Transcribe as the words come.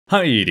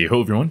Hi-de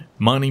ho everyone,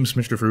 my name's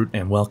Mr. Fruit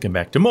and welcome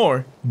back to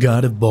more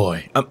God of War.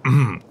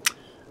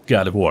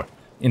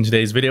 In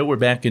today's video we're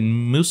back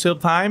in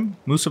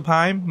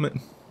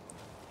MUSPELHEim?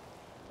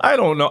 I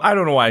don't know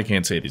why I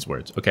can't say these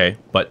words, okay?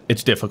 But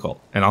it's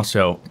difficult. And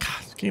also,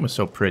 God, this game is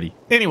so pretty.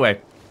 Anyway,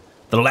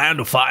 the Land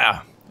of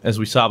Fire. As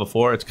we saw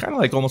before, it's kind of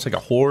like almost like a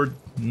horde.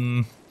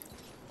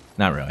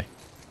 Not really.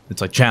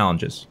 It's like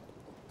challenges.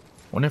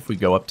 Wonder if we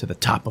go up to the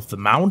top of the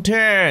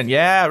mountain.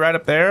 Yeah, right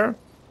up there.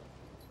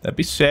 That'd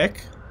be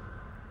sick.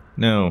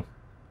 No.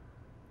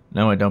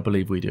 No, I don't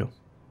believe we do.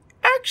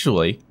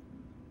 Actually,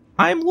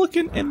 I'm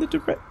looking in the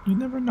direct... You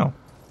never know.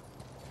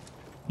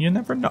 You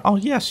never know. Oh,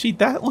 yeah, see,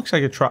 that looks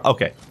like a try.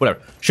 Okay, whatever.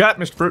 Shut up,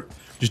 Mr. Fruit.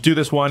 Just do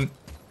this one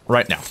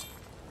right now.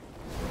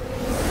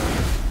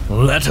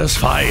 Let us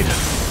fight.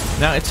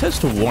 Now, it says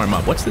to warm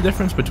up. What's the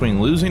difference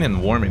between losing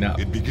and warming up?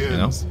 It begins. You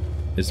know?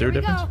 Is there a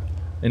difference?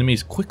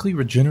 Enemies quickly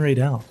regenerate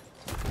health.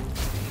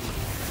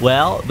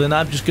 Well, then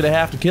I'm just going to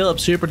have to kill up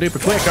super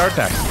duper quick, aren't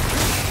I?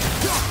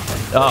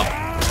 Oh.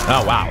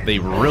 Oh, wow. They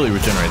really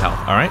regenerate health.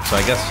 All right, so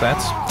I guess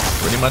that's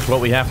pretty much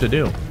what we have to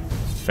do.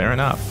 Fair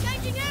enough.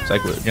 It's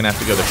like we're going to have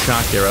to go to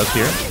shock arrows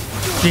here.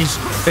 Jeez,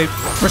 they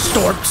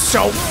restored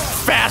so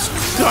fast.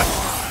 God,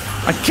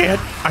 I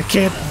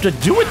can't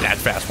do it that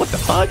fast. What the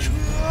fudge?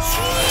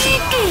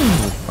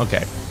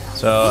 Okay,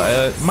 so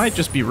it might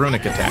just be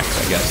runic attacks,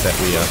 I guess, that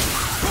we,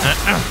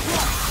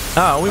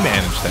 Oh, we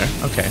managed there.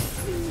 Okay.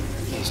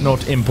 It's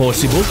not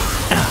impossible.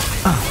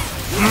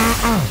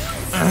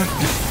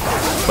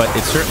 But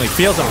it certainly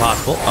feels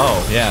impossible.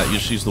 Oh, yeah, you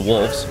just use the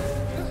wolves.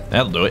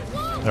 That'll do it.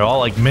 They're all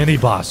like mini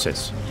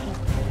bosses.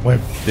 Well,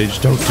 they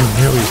just don't do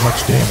nearly as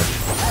much damage.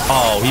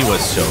 Oh, he was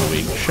so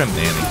weak.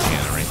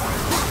 Shenanigans.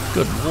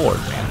 Good lord,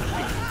 man.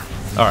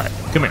 Alright,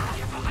 come here.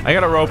 I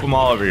gotta rope them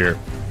all over here.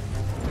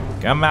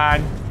 Come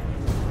on.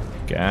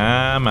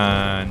 Come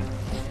on.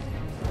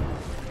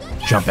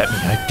 Jump at me,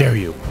 I dare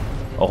you.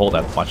 Oh, hold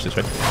up. Watch this,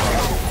 right?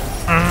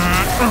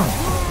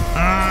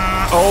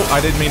 Oh, I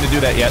didn't mean to do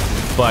that yet,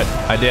 but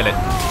I did it.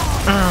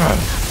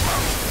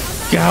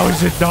 How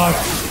is it not?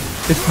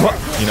 It's what?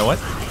 You know what?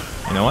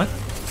 You know what?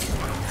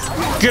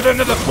 Get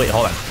into the... Wait,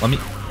 hold on. Let me...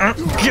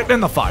 Get in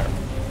the fire.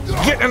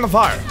 Get in the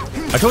fire.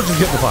 I told you to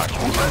get in the fire.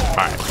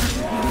 Alright.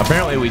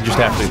 Apparently, we just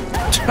have to...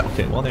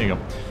 Okay, well, there you go.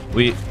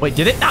 Wait,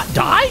 did it not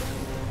die?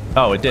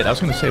 Oh, it did. I was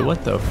going to say,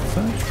 what the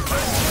fuck?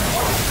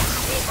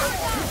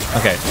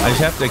 Okay, I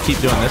just have to keep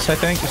doing this, I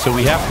think. So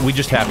we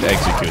just have to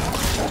execute it.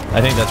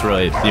 I think that's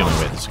really the only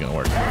way this is going to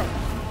work.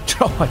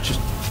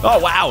 Oh,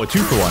 wow, a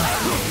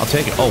 2-for-1. I'll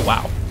take it. Oh,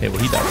 wow. Okay, well,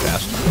 he died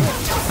fast.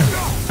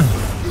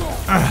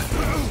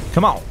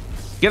 Come on.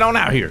 Get on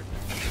out here.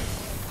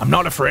 I'm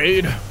not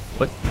afraid.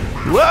 What?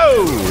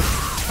 Whoa!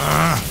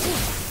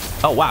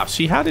 Oh, wow.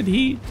 See, how did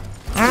he...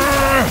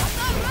 God.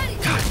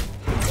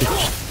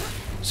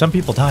 Some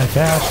people die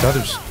fast,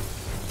 others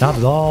not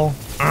at all.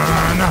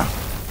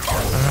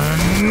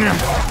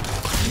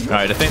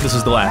 Alright, I think this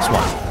is the last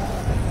one.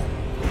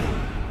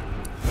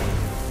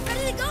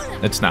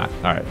 It's not.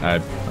 Alright,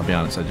 I'll be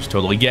honest, I just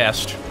totally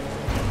guessed.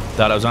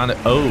 Thought I was on it.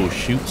 Oh,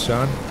 shoot,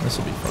 son. This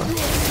will be fun.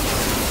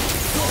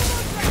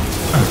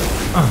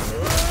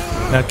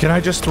 Now, can I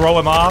just throw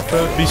him off?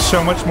 That would be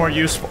so much more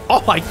useful.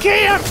 Oh, I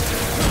can't!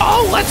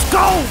 Oh, let's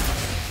go!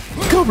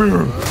 Come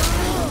here.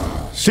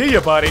 See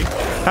ya, buddy.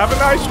 Have a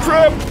nice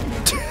trip.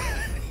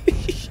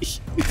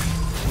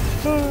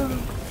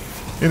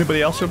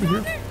 Anybody else over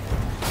here?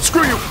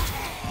 Screw you!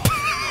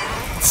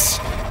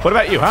 What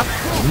about you, huh?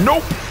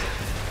 Nope!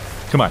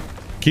 Come on.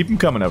 Keep them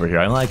coming over here.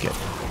 I like it.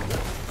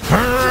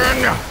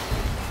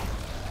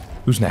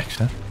 Who's next,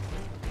 huh?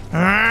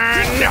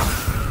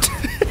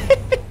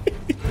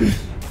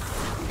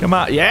 Come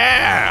on.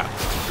 Yeah!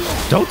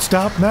 Don't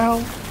stop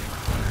now.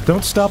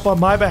 Don't stop on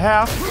my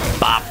behalf.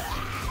 Bop!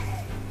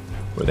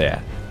 Where they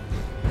at?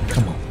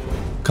 Come on.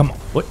 Come on.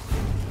 What?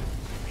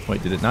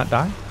 Wait, did it not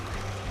die?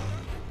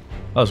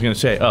 I was gonna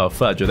say, oh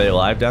fudge, are they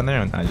alive down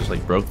there? And I just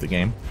like broke the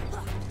game.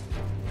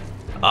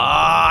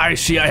 Ah, I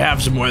see I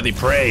have some worthy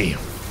prey.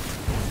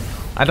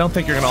 I don't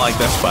think you're gonna like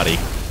this, buddy.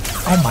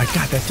 Oh my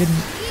god, that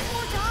didn't...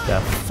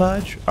 The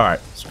fudge? Alright,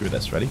 screw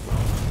this, ready?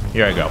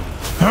 Here I go.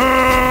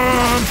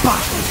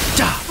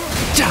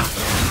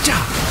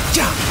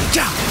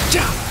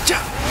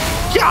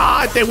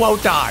 God, they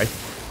won't die.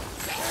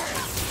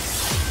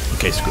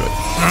 Okay, screw it.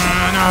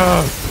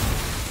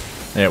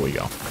 There we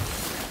go.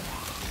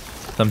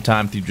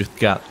 Sometimes you just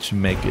got to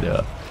make it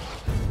up.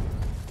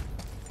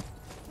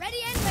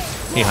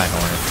 Hey, hi,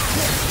 Hornet.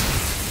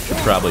 Should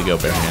probably go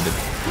barehanded,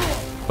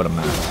 but I'm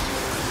not.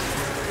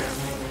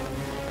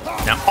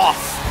 Now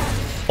off!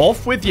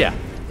 Off with ya!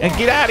 And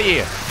get out of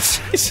here!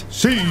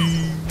 See!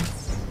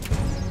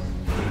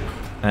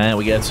 And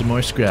we got some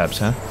more scraps,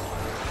 huh?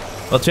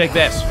 Well, take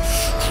this. I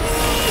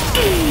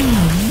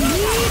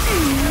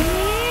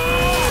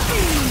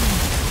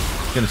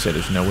was gonna say,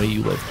 there's no way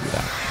you live through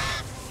that.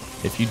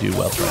 If you do,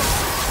 well done.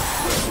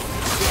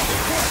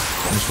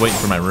 I'm just waiting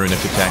for my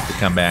runic attack to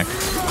come back.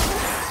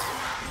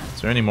 Is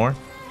there any more?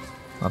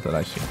 Not that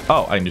I see.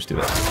 Oh, I can just do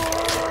that.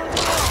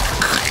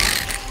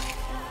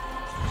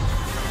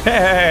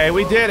 Hey,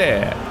 we did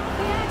it.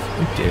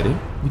 We did it.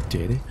 We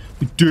did it.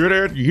 We did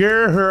it.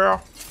 Yeah.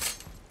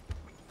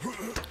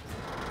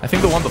 I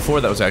think the one before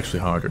that was actually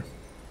harder.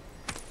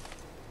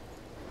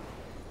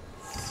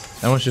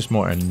 That was just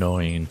more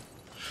annoying.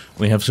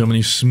 We have so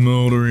many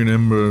smoldering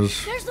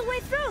embers. There's the way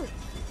through.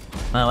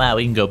 Oh, wow,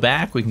 we can go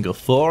back, we can go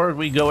forward,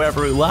 we can go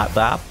wherever we want,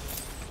 Bob.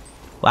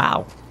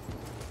 Wow.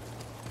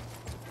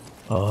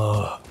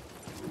 Oh,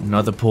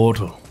 another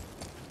portal.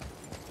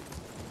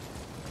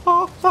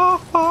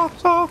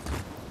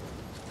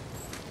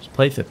 This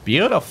place is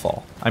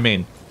beautiful. I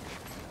mean,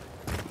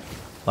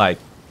 like,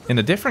 in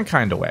a different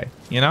kind of way,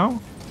 you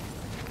know?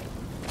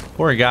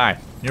 Poor guy.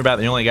 You're about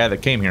the only guy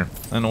that came here.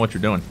 I don't know what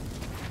you're doing.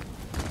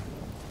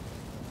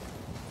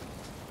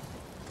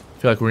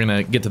 I feel like we're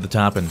gonna get to the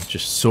top and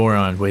just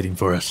Sauron waiting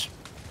for us.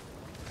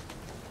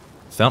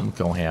 Something's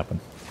gonna happen.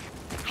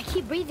 I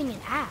keep breathing in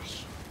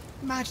ash.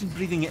 Imagine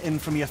breathing it in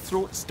from your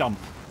throat stump.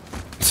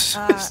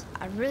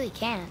 I really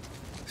can't.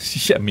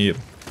 Yeah, me. I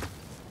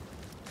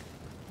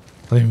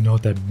don't even know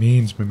what that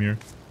means, Mimir.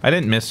 I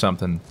didn't miss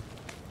something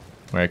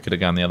where I could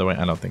have gone the other way.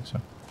 I don't think so.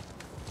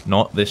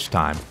 Not this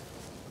time.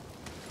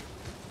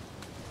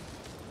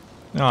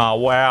 Oh,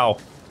 wow.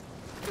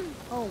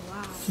 Oh,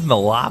 wow. The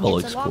lava It's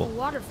looks a lava cool.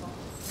 waterfall.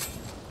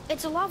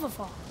 It's a lava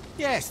fall.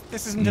 Yes,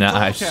 this isn't at all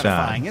Nice,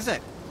 terrifying, is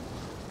it?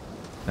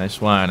 Nice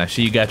one. I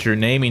see you got your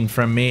naming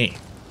from me.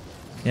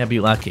 Yeah, be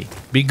lucky.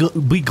 Be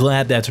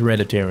glad that's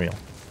hereditary.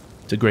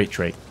 It's a great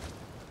trait.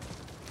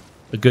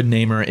 A good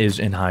namer is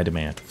in high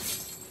demand.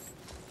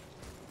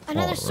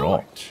 Another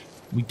sword.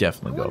 We I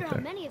definitely go wonder up how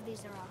there. many of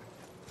these there are.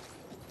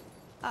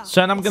 Oh,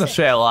 Son, I'm that's going to it.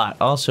 say a lot.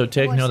 Also,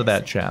 take course note of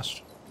that it's it.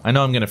 chest. I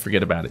know I'm going to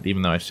forget about it,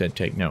 even though I said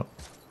take note.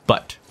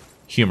 But,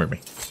 humor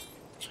me.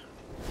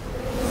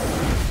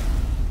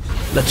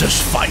 Let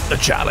us fight the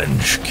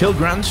challenge. Kill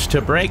grunts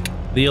to break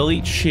the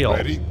elite shield.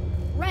 Ready.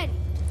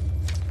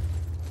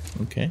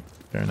 Okay,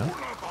 fair enough.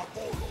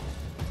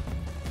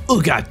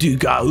 Ooga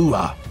dooga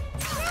ooah.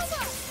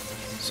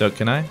 So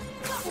can I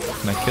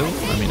kill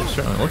him? I mean, it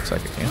certainly looks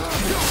like I can.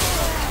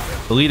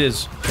 Elite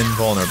is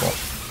invulnerable.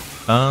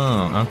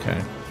 Oh,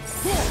 okay.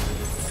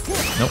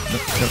 Nope,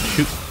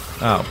 shoot.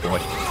 Oh boy.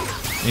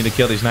 I need to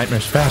kill these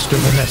nightmares faster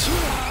than this.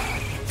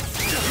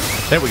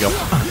 There we go.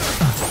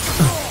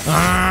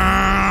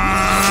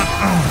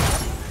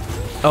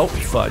 Oh,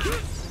 fudge.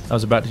 I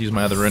was about to use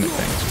my other runic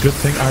thing. It's a good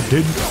thing I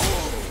didn't.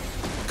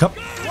 Come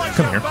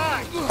here.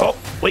 Oh,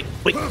 wait.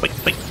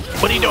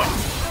 What are you doing?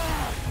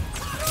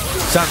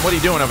 Son, what are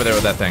you doing over there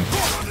with that thing?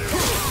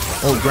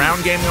 Old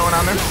ground game going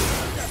on there?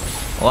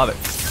 I love it.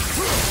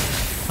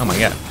 Oh my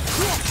god.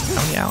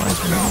 How many allies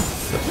are there?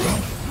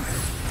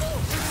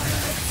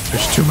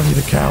 There's too many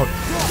to count.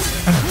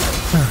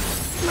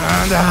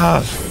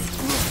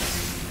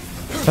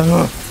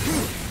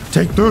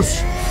 Take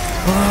this.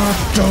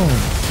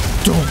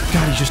 Don't.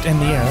 God, he's just in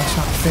the air. That's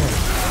not fair.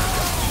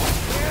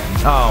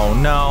 Oh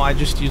no, I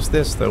just used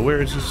this though.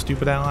 Where is this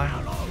stupid ally?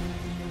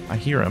 I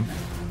hear him.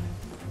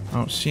 I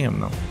don't see him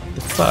though.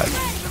 The fuck?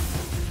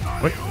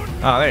 What?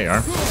 Oh, there you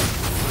are.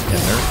 Yeah,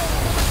 there.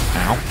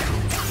 Ow.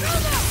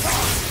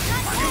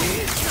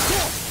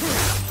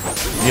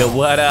 Yo,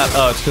 what up?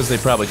 Oh, it's because they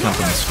probably come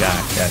from the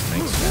sky. That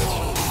makes sense.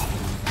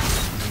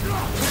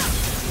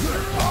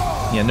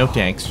 Yeah, no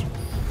thanks.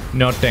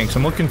 No thanks.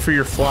 I'm looking for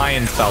your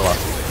flying fella.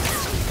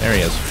 There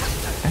he is.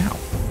 Ow.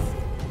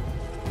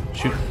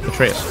 Shoot,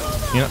 Atreus.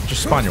 You know,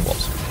 just spawn your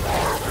wolves.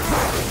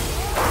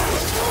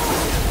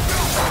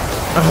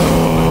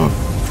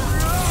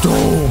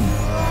 Doom.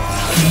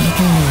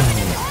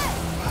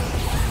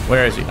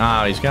 Where is he?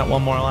 Ah, he's got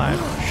one more alive.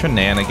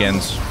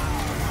 Shenanigans.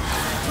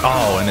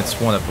 Oh, and it's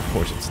one of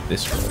course, it's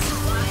this one.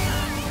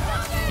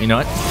 You know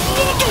what?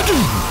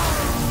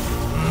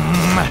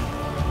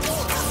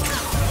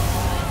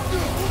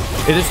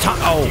 It is time.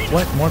 Oh,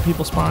 what? More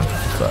people spawn?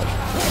 Fuck.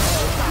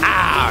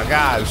 Ah,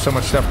 God, there's so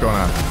much stuff going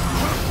on.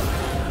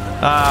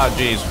 Ah,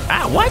 jeez.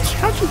 Ah, what?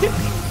 How'd you hit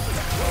me?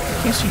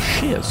 I can't see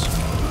shiz.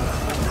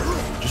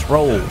 Just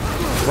roll.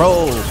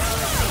 Roll.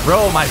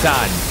 Roll, my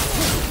son.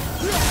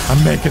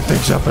 I'm making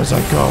things up as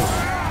I go.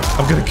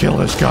 I'm gonna kill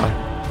this guy.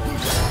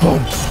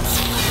 Boom.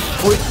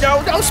 Wait,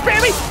 no, don't spare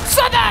me!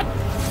 Son that!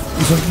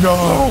 He's like,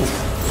 no.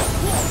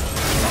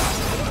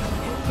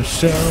 There's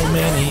so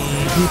many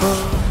people.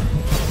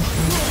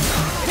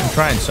 I'm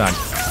trying, son.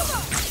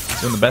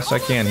 Doing the best I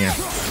can here.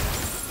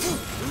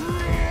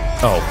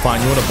 Oh,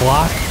 fine. You want to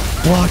block?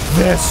 Block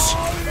this.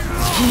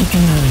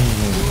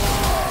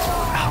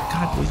 Oh,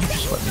 God, will you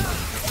just let me...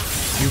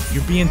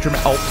 You're being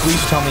dramatic. Oh,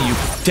 please tell me you...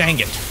 Dang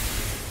it.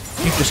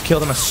 You just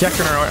killed him a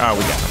second or... Oh,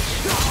 we got him.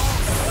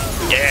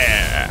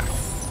 Yeah.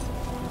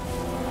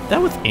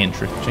 That was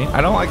interesting.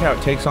 I don't like how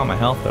it takes all my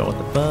health, though. What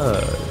the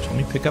fudge? Let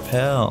me pick up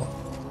health.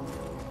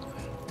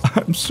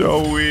 I'm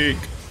so weak.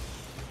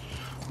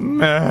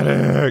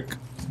 Medic.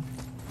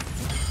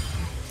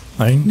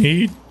 I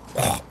need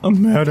a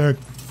medic.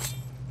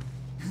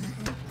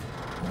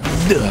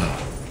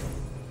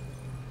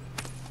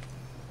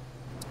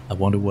 I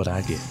wonder what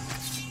I get.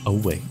 Oh,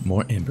 wait.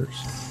 More embers.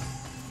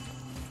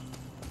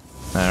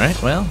 Alright,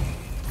 well.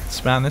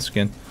 Spawn this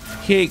skin.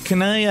 Hey,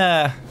 can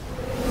I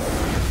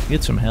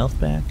get some health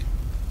back?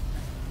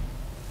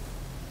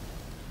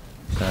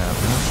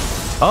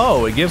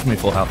 Oh, it gives me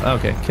full health.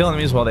 Okay, kill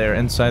enemies while they are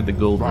inside the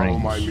gold Follow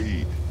ring. my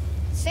lead.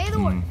 Say the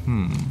word.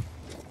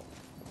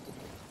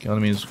 Kill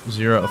enemies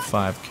 0 of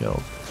 5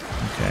 killed.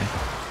 Okay.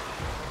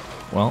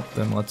 Well,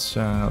 then let's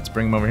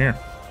bring them over here.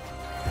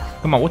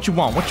 Come on, what you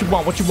want? What you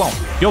want? What you want?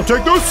 Yo,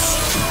 take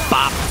this!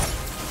 Bop!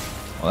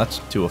 Well, that's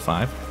 2 of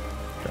 5.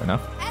 Fair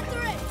enough.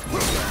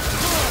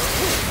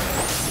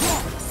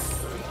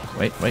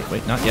 Wait, wait,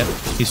 wait, not yet.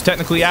 He's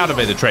technically out of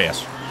it,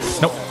 Atreus.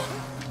 Nope.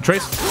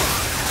 Atreus.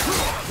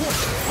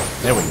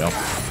 There we go.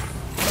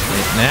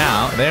 Wait,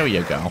 now, there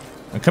you go.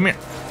 Now, come here.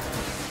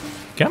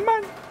 Come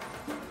on.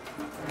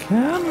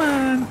 Come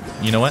on.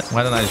 You know what?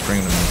 Why don't I just bring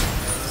him in?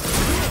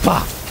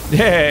 Bah!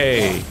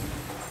 Yay!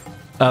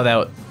 Oh,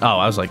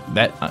 I was like,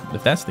 that.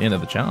 If that's the end of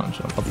the challenge,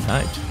 I'll be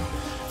hyped.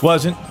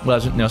 Wasn't.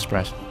 No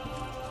surprise.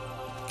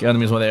 Got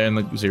enemies while they're in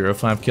the 0 of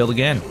 5 killed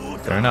again.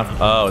 Fair enough.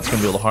 Oh, it's gonna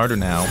be a little harder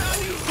now.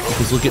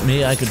 Because look at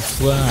me, I can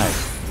fly.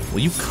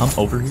 Will you come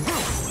over here?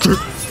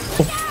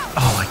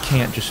 Oh, I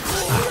can't just.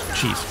 Oh,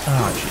 jeez.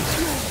 Oh,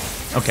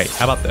 jeez. Okay,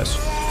 how about this?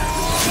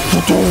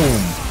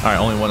 All right,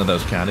 only one of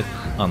those counted.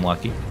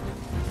 Unlucky.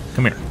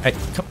 Come here. Hey,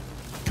 come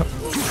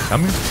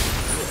here.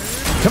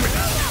 Come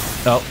here.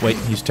 Oh, wait,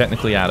 he's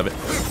technically out of it.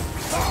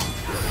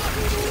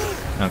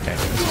 Okay,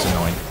 this is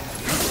annoying.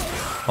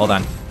 Hold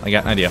on, I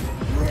got an idea.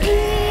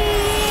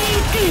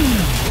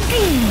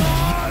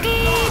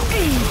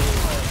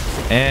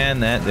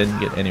 And that didn't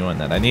get anyone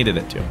that I needed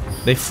it to.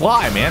 They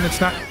fly, man. It's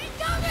not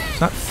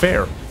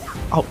fair.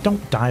 Oh,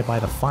 don't die by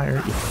the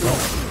fire. You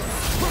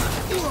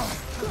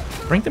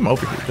bring them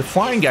over here. The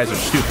flying guys are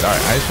stupid. All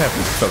right, I just have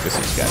to focus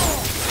these guys.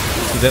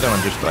 The other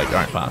ones just like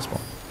aren't possible.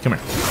 Come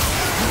here.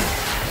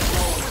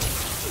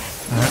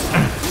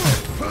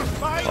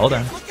 Hold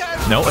on.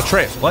 No,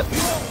 Atreus. What?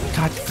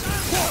 God.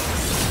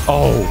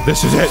 Oh,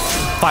 this is it.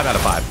 5 out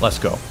of 5. Let's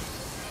go.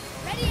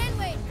 Ready and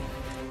wait.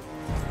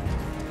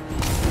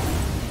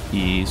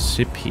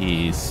 Easy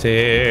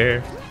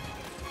peasy.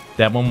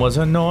 That one was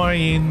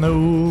annoying,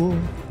 though.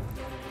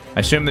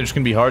 I assume they're just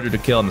going to be harder to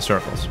kill in the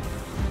circles.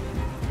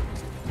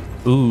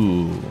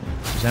 Ooh.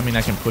 Does that mean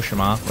I can push them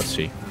off? Let's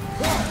see.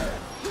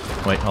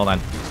 Wait, hold on.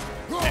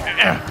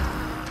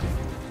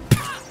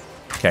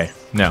 Okay.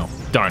 No.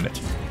 Darn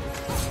it.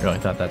 Really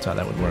thought that's how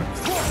that would work.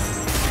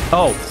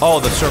 Oh,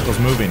 the circle's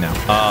moving now.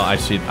 Oh, I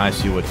see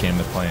what came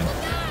to plan.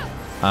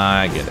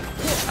 I get it.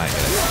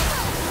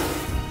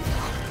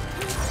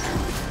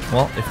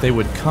 Well, if they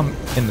would come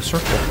in the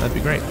circle, that'd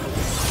be great.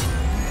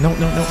 No.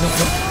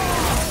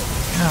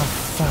 Ah,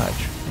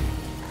 fudge.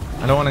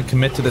 I don't want to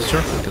commit to the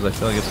circle because I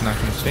feel like it's not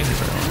going to stay here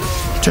very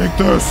long. Take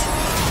this!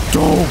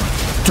 Dome!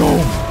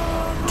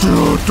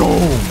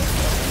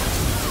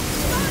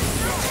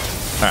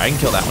 Alright, I can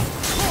kill that one.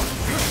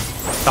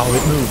 Oh,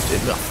 it moved. It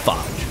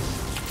fudge.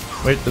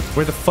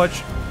 Where the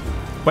fudge?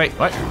 Wait,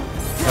 what?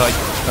 They're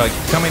like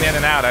coming in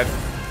and out.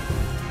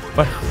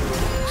 What?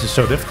 This is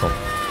so difficult.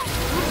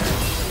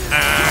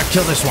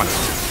 Kill this one.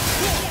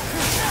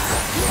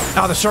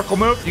 Oh, the circle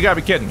moved? You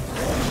gotta be kidding me.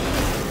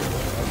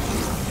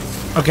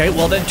 Okay,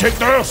 well then take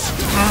this.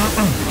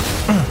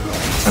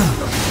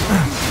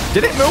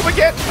 Did it move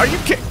again? Are you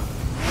kidding?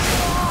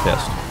 I'm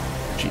pissed.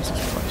 Jesus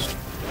Christ.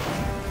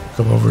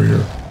 Come over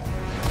here.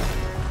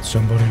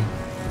 Somebody.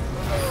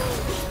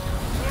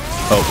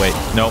 Oh, wait.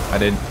 Nope, I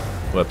didn't.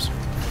 Whoops.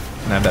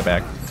 Can I have that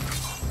back?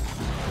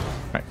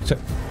 Alright, so,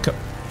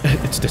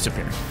 it's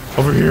disappearing.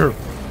 Over here.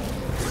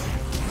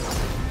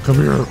 Come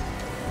here.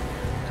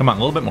 Come on, a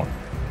little bit more.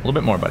 A little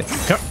bit more, buddy.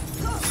 Come.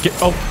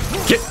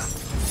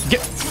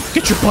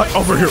 Get your butt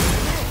over here.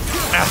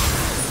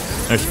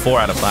 Ah. There's 4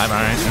 out of 5.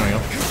 Alright, there we go.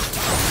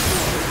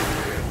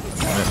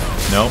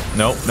 No.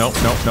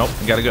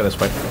 You gotta go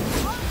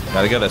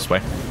this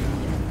way.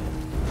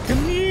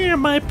 Come here,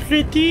 my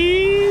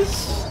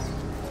pretties.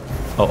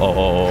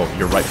 Oh,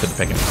 you're right for the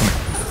picking.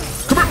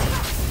 Come here.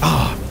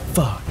 Ah,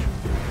 fuck.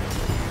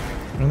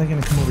 When are they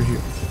gonna come over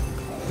here?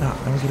 Nah,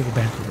 now we gotta go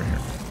back over here.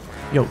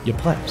 Yo, you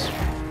plebs.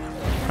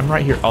 I'm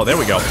right here. Oh, there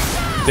we go.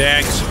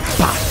 Thanks.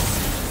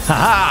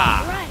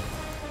 Ha-ha! Right.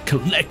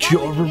 Collect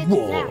your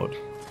reward.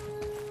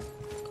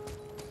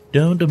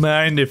 Don't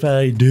mind if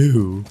I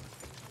do.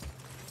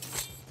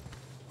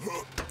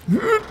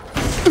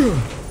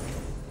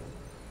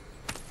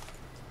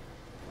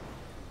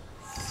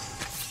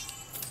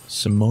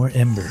 Some more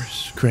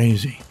embers.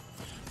 Crazy.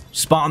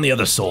 Spawn the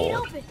other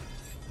sword. Open.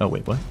 Oh,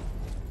 wait, what?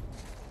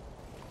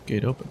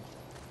 Gate open.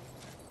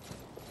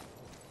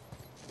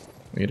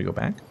 We gotta go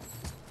back?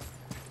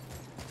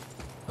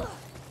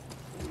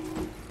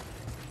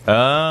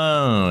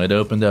 Oh, it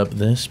opened up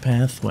this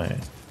pathway.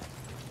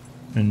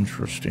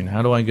 Interesting.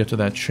 How do I get to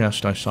that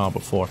chest I saw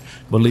before?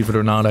 Believe it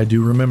or not, I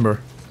do remember.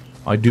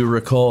 I do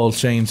recall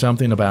saying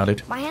something about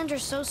it. My hands are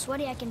so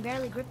sweaty I can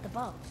barely grip the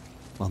bow.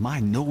 Well, my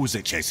nose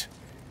itches.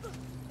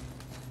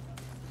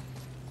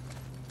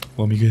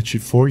 Let me get you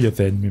for you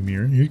then,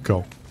 Mimir. Here you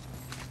go.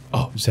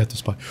 Oh, is that the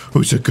spot?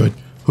 Who's a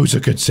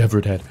good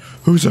severed head?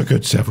 Who's a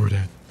good severed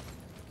head?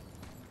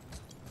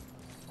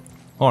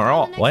 Or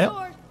all. Next Well,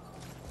 sword.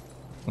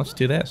 let's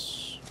do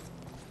this.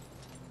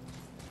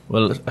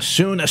 We'll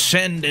soon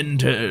ascend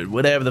into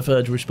whatever the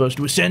fudge we're supposed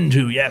to ascend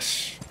to,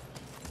 yes.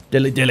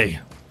 Dilly dilly.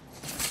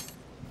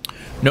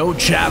 No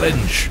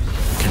challenge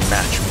can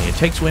match me. It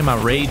takes away my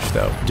rage,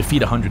 though.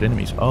 Defeat 100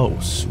 enemies. Oh,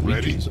 sweet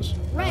Ready? Jesus.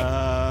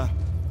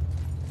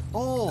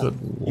 Oh, Good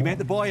you lord. meant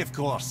the boy, of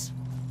course.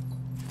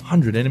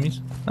 100 enemies?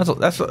 That's a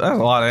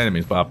lot of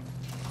enemies, Bob.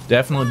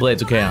 Definitely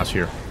Blades of Chaos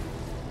here.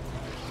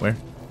 Where?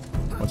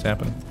 What's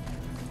happening?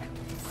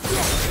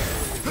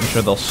 I'm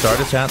sure they'll start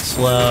us out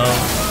slow,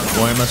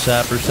 warm us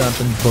up or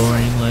something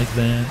boring like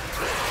that.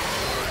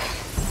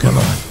 Come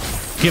on.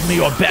 Give me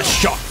your best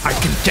shot. I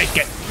can take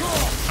it.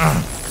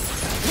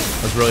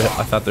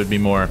 I thought there'd be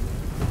more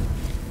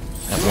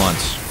at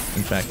once.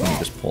 In fact, let me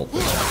just pull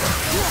this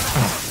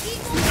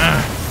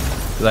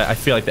out. I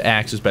feel like the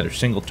axe is better.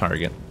 Single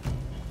target.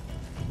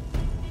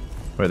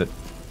 Where the...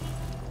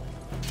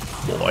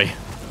 Boy.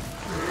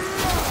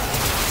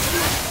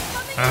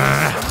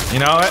 You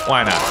know what?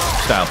 Why not?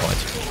 Style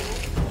points.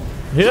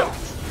 Yep.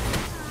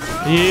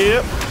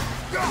 Yep.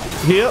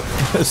 Yep.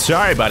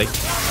 Sorry, buddy.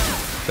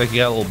 Looks like you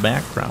got a little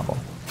back problem.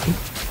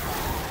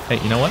 Hey,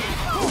 you know what?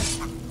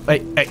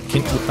 Hey,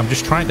 I'm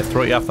just trying to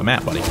throw you off the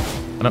map, buddy.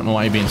 I don't know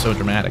why you're being so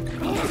dramatic.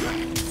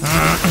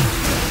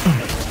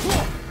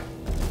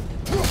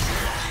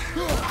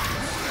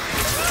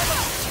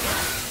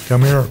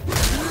 Come here.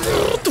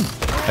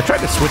 I tried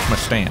to switch my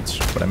stance,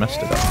 but I messed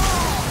it up.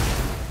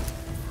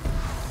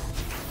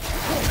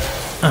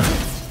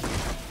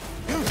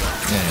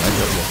 Yeah, I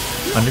got you.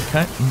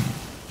 Undercut?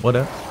 What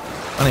up?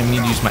 I don't even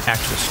need to use my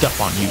actual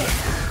stuff on you.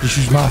 Just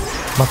use my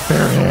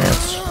bare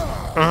hands.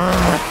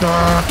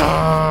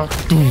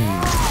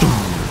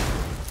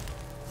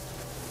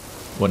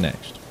 What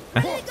next?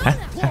 Huh? Huh?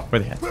 Huh? Where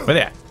they at? Where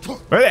they at?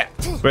 Where they at?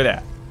 Where they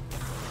at?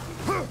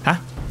 Huh?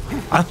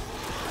 Huh?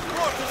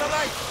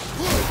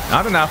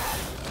 Not enough.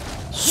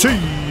 See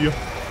ya.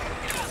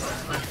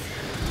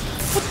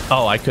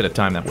 Oh, I could have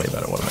timed that way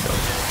better. What am I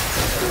doing?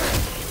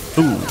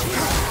 Ooh.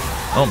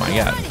 Oh my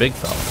god, big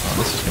fella. Oh,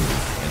 this is going to be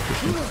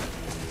interesting.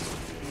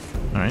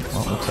 Alright,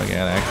 well, looks like I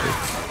gotta actually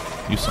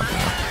do something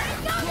now.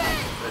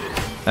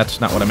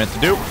 That's not what I meant to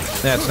do.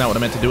 That's not what I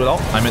meant to do at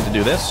all. I meant to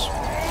do this.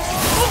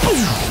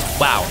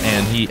 Wow,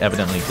 and he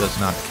evidently does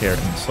not care in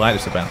the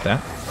slightest about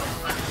that.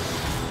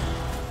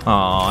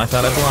 Oh, I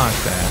thought I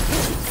blocked that.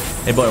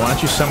 Hey boy, why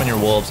don't you summon your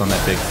wolves on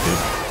that big dude?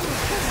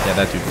 Yeah,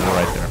 that dude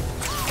right there.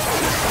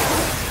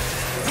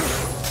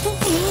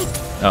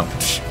 Oh,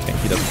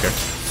 he doesn't care.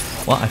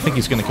 Well, I think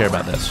he's gonna care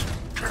about this.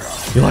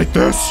 You like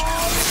this?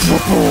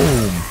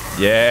 Boom.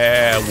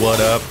 Yeah, what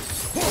up?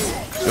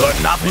 You're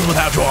nothing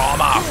without your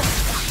armor.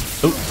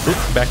 Oop,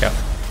 back up.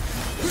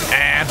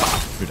 And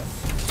pop. You're done.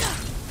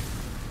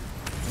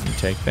 You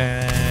take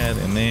that,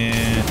 and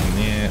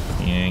that,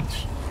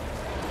 yanks.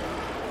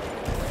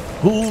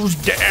 Who's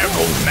damn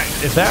goes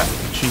next?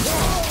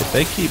 If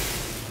they keep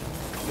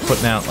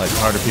putting out like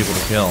harder people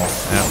to kill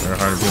after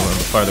harder people,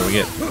 the farther we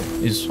get,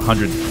 these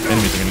 100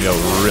 enemies are gonna go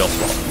real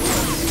slow.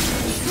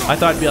 I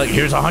thought it'd be like,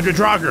 here's 100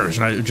 Draugrs,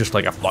 and I just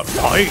like a fight.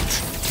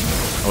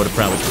 I would have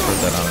probably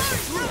preferred that, honestly.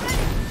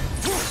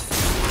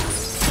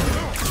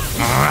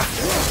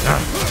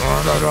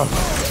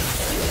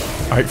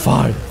 Alright,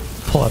 fine.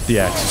 Pull out the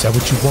axe. Is that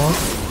what you want?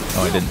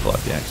 Oh, I didn't pull out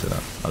the axe though.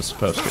 I was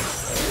supposed to.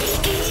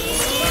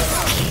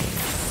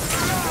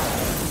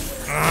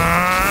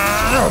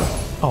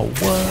 Oh,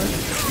 what?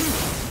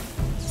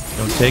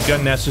 Don't take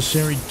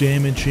unnecessary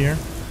damage here,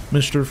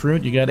 Mr.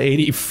 Fruit. You got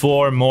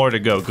 84 more to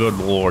go. Good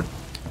lord.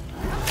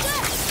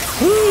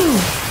 Woo.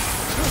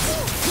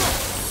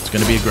 It's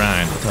gonna be a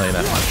grind, I'll tell you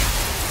that much.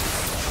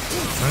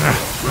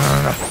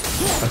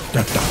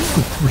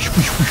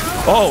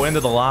 Oh, into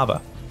the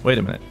lava. Wait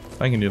a minute.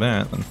 If I can do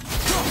that, then...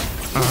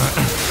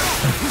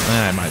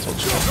 I might as well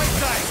just...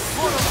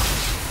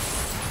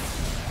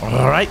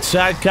 Alright,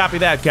 side copy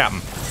that,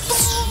 Captain.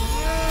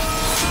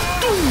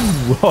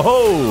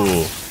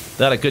 Whoa!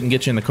 Thought I couldn't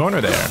get you in the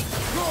corner there.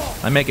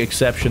 I make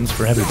exceptions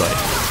for everybody.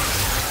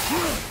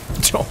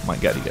 Oh my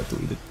god, he got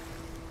deleted.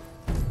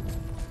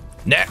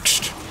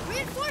 Next!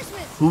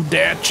 Who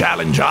dare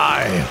challenge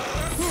I?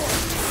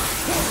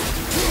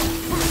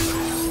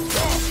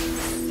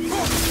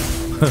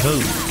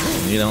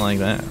 You don't like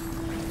that.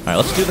 Alright,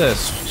 let's do this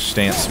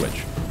stance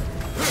switch.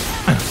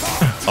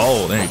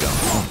 Oh, there you go.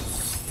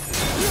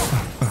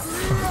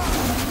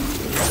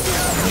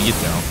 There you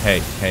go.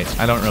 Hey,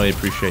 I don't really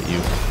appreciate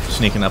you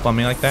sneaking up on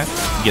me like that.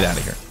 Get out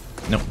of here.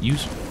 No,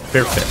 use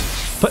bare fist.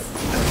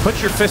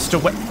 Put your fist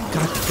away. God,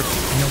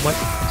 you know what?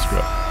 Screw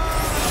up.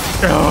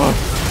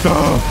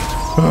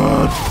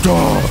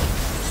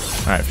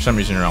 Alright, for some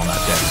reason you're all not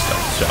dead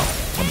still, so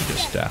let me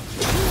just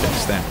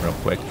fix that real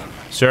quick.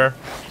 Sir,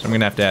 so I'm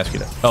gonna have to ask you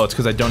to... Oh, it's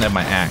because I don't have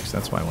my axe.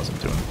 That's why I wasn't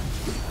doing it.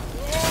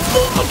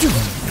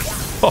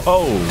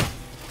 Oh!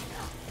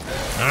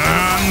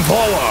 And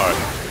forward!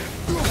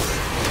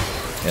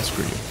 Yeah,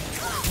 screw you.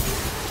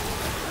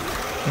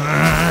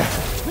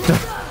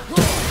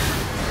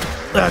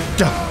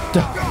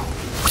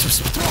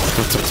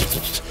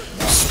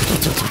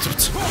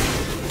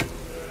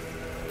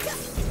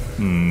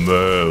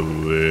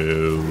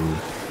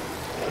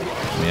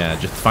 Yeah,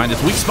 just find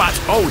its weak spots.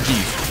 Oh,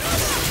 jeez.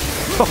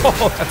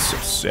 Oh, that's so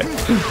sick.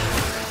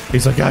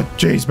 He's like, God,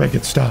 jeez, make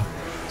it stop.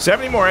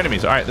 70 more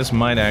enemies. All right, this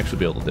might actually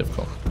be a little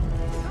difficult.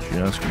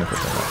 Just gonna put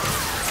that up.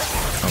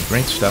 Oh,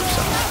 great stuff,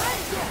 son.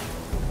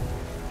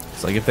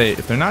 It's like if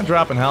they're not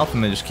dropping health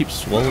and they just keep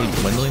slowly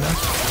dwindling us,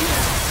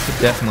 I could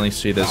definitely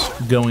see this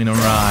going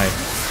awry.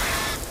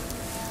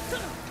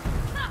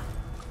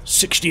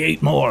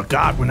 68 more.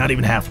 God, we're not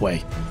even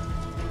halfway.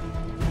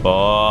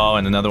 Oh,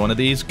 and another one of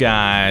these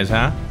guys,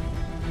 huh?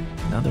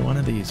 Another one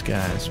of these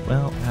guys.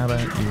 Well, how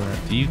about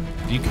you?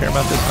 Do you care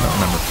about this? I don't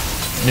remember.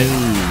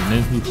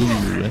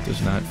 No, that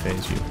does not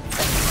phase you.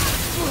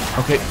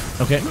 Okay.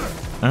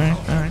 All right.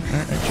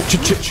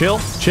 Chill.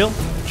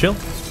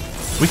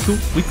 We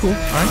cool.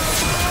 All right.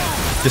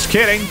 Just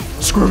kidding.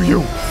 Screw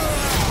you.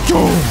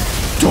 Doom.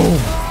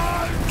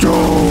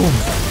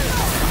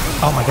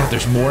 Oh my God,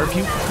 there's more of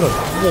you? Good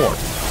Lord.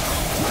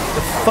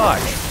 The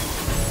fudge.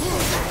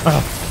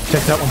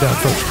 Take that one down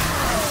first.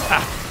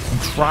 I'm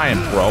trying,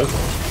 bro.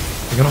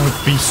 You can only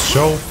be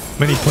so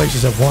many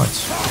places at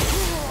once.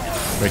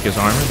 Break his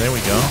armor. There we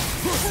go.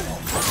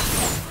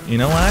 You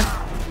know what?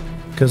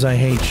 Because I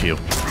hate you.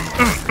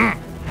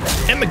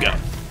 In the gut.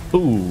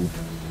 Ooh.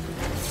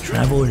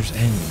 Traveler's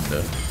End.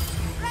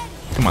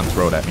 Come on,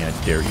 throw it at me. I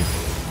dare you.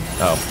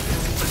 Oh.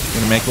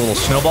 Gonna make a little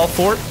snowball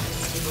fort?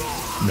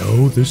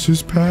 No, this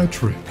is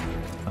Patrick.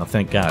 Oh,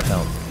 thank God.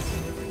 Help.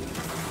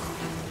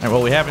 Alright,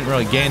 well, we haven't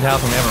really gained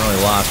health and we haven't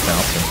really lost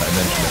health since I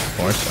mentioned it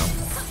before, so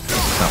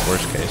it's not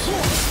worst case.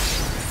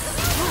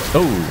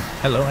 Oh,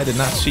 hello. I did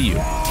not see you.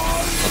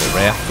 Little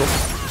rascal.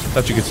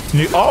 Thought you could...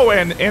 Oh,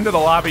 and into the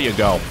lobby you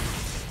go.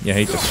 You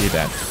hate to see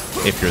that.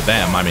 If you're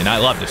them. I mean, I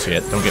love to see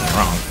it. Don't get me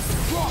wrong.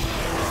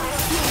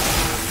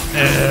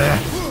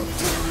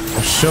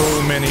 There's so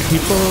many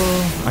people.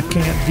 I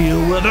can't deal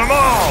with them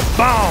all.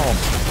 Boom.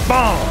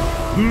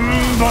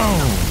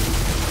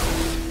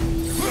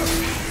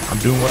 I'm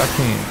doing what I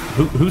can.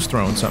 Who's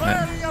throwing something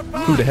at me?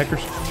 Who the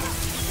heckers?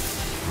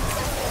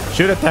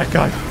 Shoot at that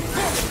guy.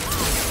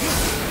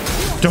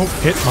 Don't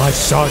hit my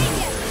son.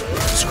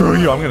 Screw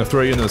you. I'm going to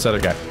throw you into this other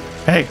guy.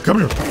 Hey, come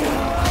here.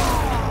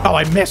 Oh,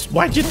 I missed.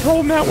 Why'd you throw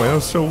him that way? That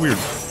was so weird.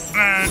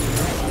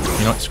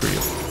 You know what? Screw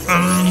you.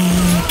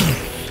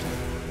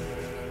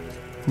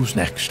 Who's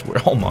next? We're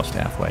almost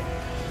halfway.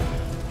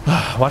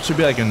 Watch it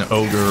be like an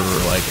ogre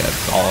or like a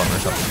golem or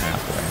something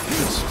halfway.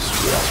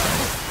 Screw us, man.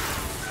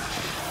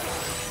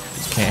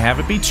 Just can't have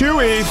it be too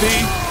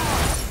easy.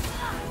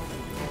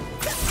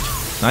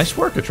 Nice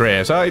work,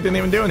 Atreus. Oh, he didn't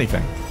even do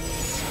anything.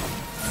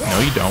 No,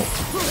 you don't.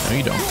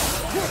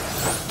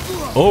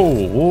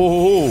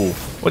 Oh.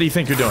 What do you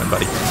think you're doing,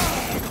 buddy?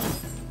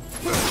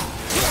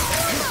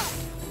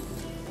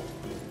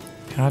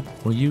 God,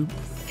 will you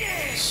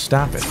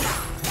stop it?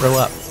 Grow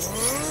up.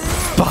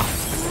 Bah.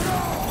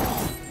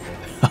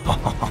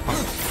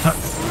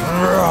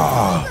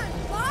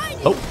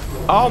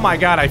 Oh my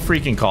God, I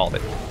freaking called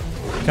it.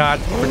 God,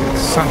 freaking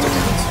sons of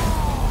guns.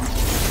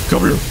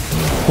 Come here.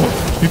 What?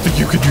 You think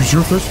you could use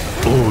your fist?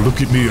 Oh,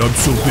 look at me. I'm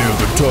so big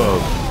and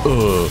tough.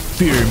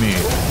 Fear me.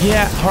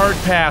 Yeah, hard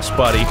pass,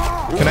 buddy.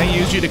 Can I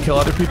use you to kill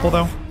other people,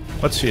 though?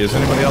 Let's see, is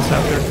anybody else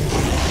out there?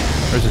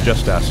 Or is it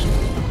just us?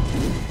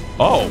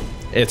 Oh,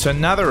 it's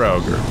another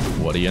ogre.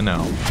 What do you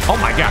know? Oh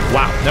my God,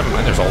 wow. Never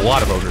mind, there's a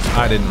lot of ogres.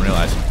 I didn't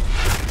realize.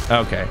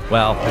 Okay,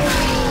 well,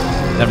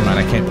 never mind.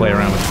 I can't play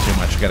around with it too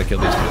much. I gotta kill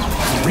these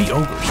guys. 3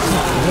 ogres.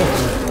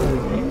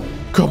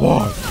 Come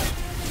on.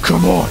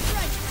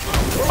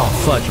 Oh,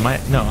 fudge.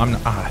 No, I'm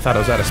not. I thought I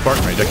was out of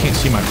Spartan Rage. I can't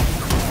see my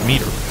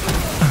meter.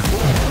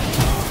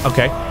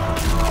 Okay.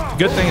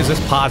 The good thing is this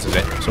pauses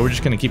it, so we're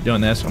just going to keep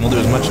doing this, and we'll do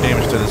as much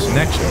damage to this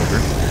next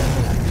ogre.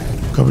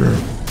 Come here.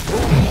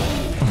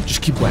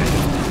 Just keep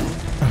whacking.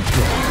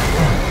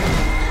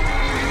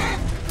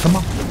 Come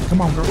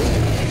on, girl.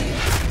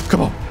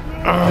 Come on.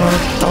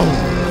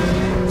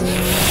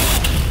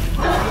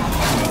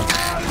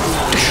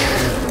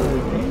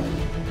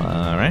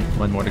 Alright,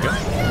 one more to go.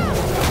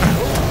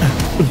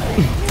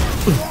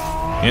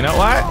 You know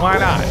what? Why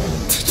not?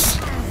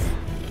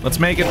 Let's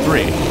make it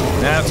 3.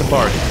 That's a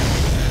party.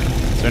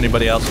 Is there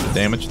anybody else with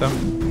damage, though?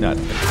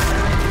 Nothing.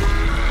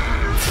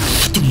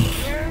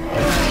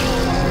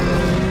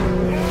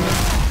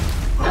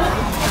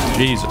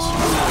 Jesus.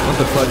 What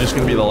the fudge is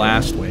going to be the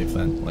last wave,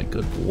 then? Like,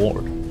 good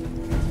lord.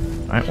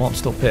 Alright, well, I'm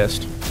still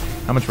pissed.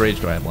 How much rage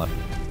do I have left?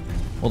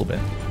 A little bit.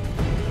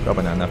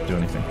 Probably not enough to do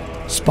anything.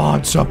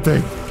 Spawn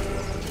something.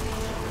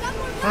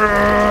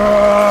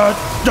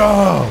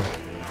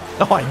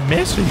 Oh, I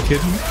missed. Are you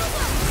kidding me?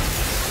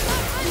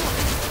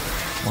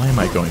 Why am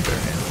I going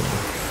barehanded?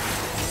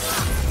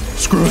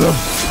 Screw them.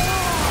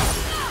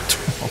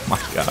 Oh my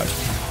God.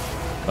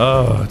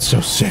 Oh, it's so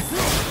sick.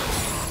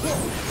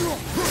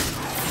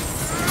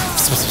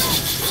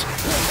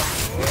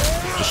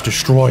 Just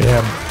destroy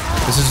him.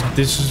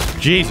 This is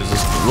Jesus.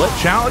 What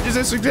challenge is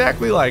this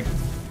exactly? Like,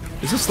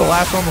 is this the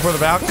last one before the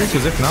Valkyrie?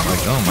 Because if not,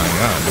 like, oh my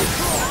God, dude.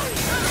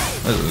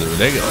 This is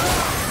ridiculous.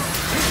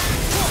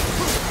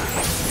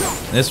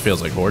 This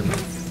feels like Horde.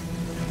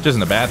 Which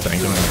isn't a bad thing,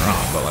 don't get me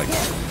wrong, but like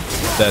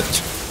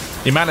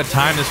the amount of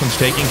time this one's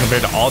taking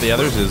compared to all the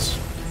others is,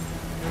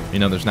 you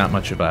know, there's not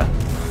much of a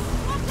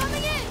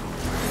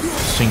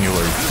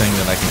singular thing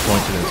that I can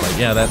point to. It's like,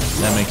 yeah, that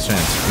makes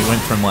sense. We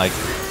went from like,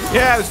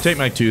 yeah, let's take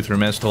my 2-3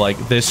 minutes to like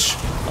this,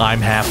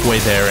 I'm halfway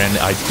there and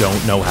I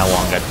don't know how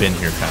long I've been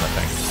here kind of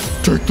thing.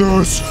 Take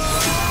this!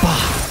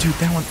 Dude,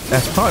 that one,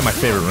 that's probably my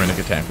favorite runic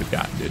attack we've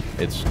gotten, dude.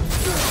 It's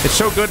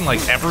so good in like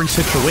every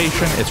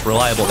situation. It's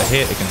reliable to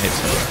hit. It can hit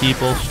several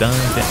people, stun,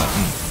 yeah.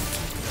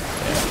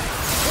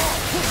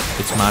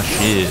 It's my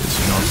shiz,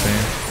 you know what I'm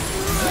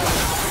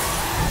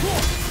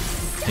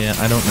saying? Yeah,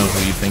 I don't know who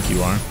you think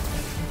you are,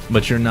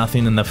 but you're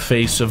nothing in the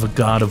face of a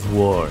God of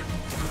War.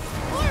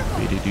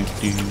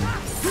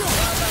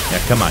 Yeah,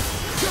 come on.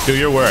 Do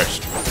your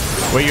worst.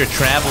 We're your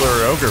traveler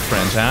or ogre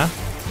friends, huh?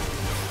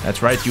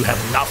 That's right, you have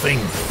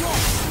nothing.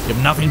 You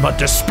have nothing but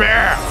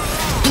despair.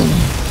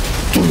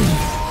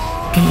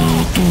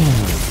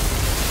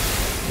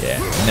 Yeah,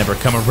 never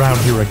come around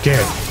here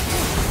again.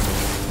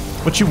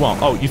 What you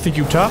want? Oh, you think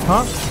you tough,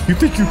 huh? You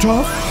think you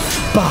tough?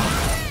 Bah!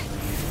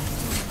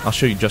 I'll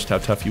show you just how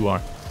tough you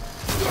are.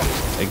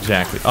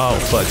 Exactly. Oh,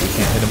 but we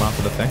can't hit him off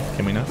of the thing?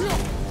 Can we not?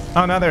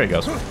 Oh, no, there he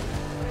goes.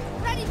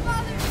 Ready,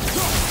 father.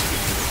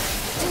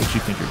 What you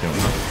think you're doing,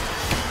 huh?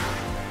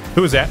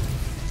 Who is that?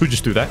 Who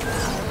just threw that?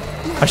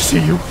 I see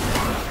you.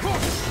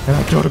 And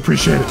I don't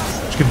appreciate it.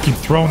 Just gonna keep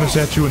throwing this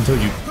at you until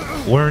you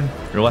learn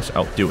Your lesson.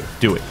 Oh, do it.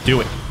 Do it.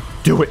 Do it.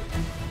 do it.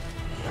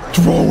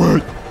 Throw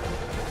it!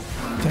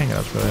 Dang it, I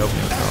was really hoping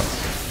you would throw it.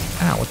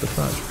 Ow, what the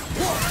fudge?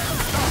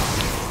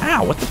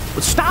 Ow, what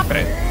the... Stop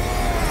it!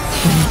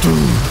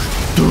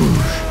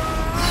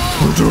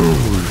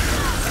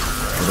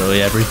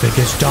 Literally everything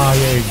is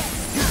dying.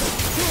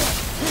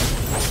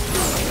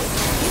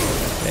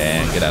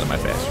 And get out of my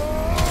face.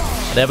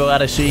 I never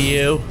want to see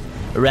you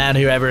around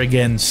here ever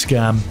again,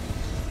 scum.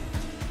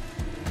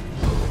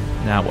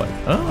 Now what?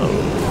 Oh.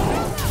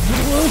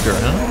 Little ogre,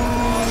 huh?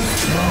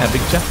 Yeah,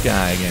 big tough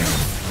guy again.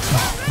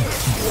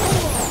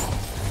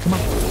 Come on.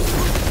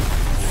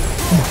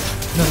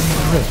 No,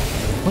 really.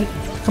 What?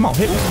 Come on,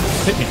 hit me.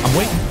 Hit me. I'm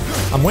waiting.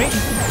 I'm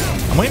waiting.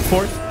 I'm waiting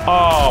for it.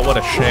 Oh, what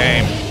a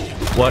shame.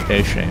 What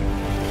a shame.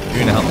 You're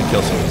gonna help me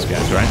kill some of these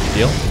guys, right?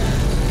 Deal?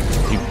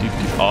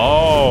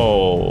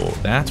 Oh,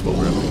 that's what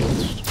we're up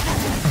against.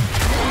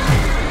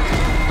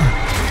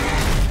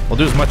 We'll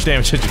do as much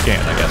damage as you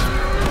can, I guess.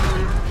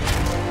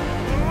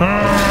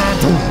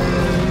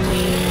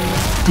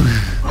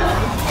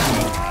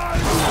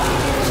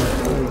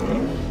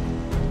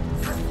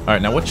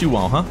 Alright, now what you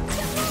want, huh?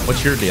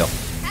 What's your deal?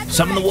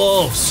 Summon the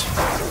wolves!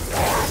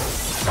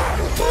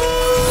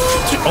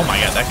 Oh my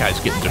god, that guy's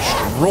getting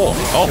destroyed.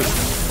 Oh,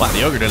 wow,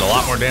 the ogre did a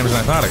lot more damage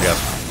than I thought, I guess.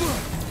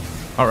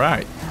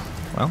 Alright.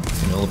 Well,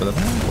 give me a little bit of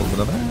that, a little bit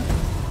of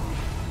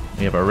that.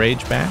 We have our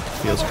rage back.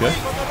 Feels good.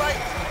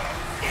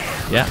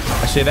 Yeah,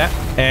 I see that.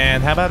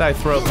 And how about I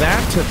throw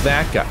that to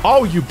that guy?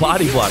 Oh, you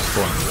body blocked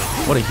for him.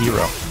 What a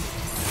hero.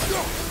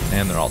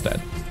 And they're all dead.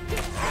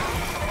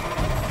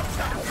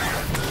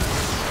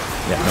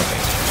 Yeah, no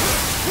thanks.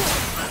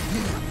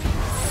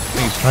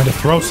 He's trying to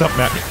throw something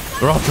at me.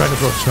 They're all trying to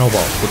throw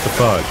snowballs with the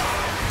fudge.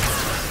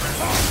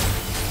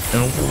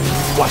 And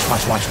watch.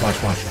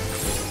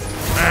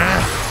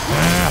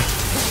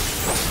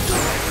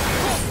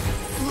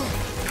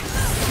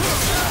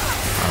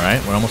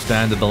 Alright, we're almost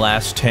down to the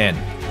last 10.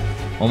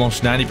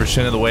 Almost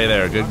 90% of the way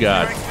there. Good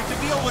God.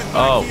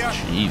 Oh,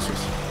 Jesus.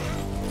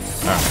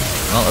 Alright.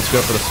 Well, let's go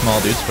for the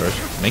small dudes first.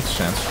 Makes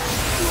sense.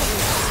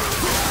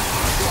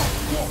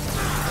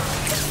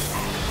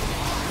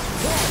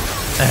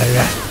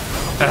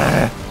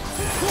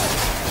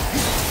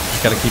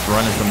 Just gotta keep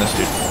running from this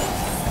dude.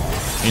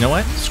 You know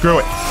what? Screw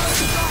it.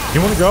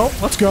 You want to go?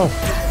 Let's go.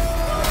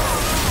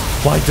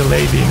 Why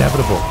delay the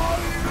inevitable?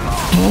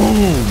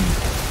 Boom!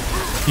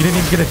 You didn't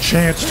even get a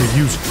chance to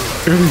use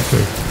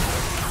anything.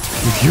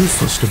 You're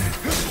useless to me.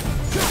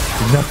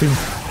 You're nothing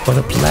but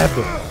a pleb.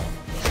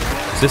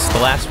 Is this the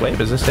last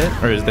wave? Is this it?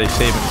 Or is they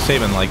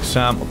saving like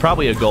some...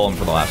 Probably a golem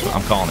for the last one.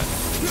 I'm calling it.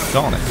 I'm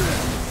calling it.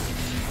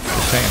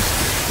 Just saying.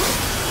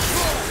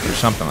 Or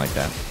something like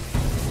that.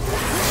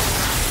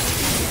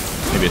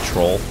 Maybe a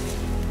troll.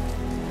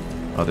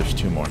 Oh, there's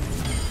 2 more.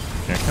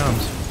 Here it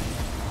comes.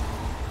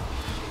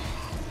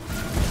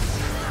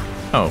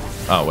 Oh.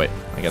 Oh, wait.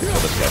 I gotta kill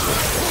this guy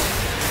first.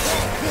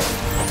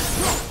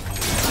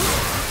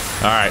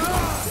 Alright.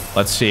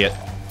 Let's see it.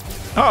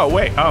 Oh,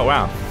 wait. Oh,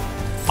 wow.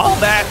 All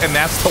that, and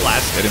that's the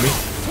last enemy?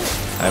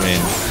 I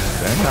mean,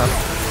 fair enough.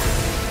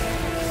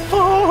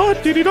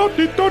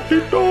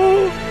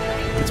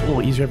 It's a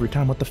little easier every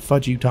time. What the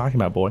fudge are you talking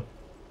about, boy?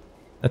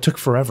 That took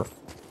forever.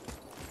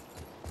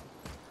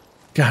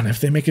 God, if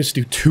they make us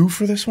do 2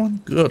 for this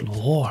one, good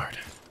lord.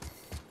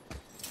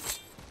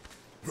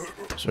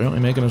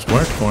 Certainly making us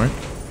work for it.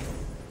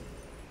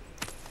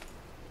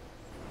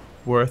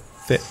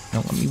 Worth it. Now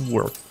let me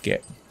work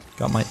it.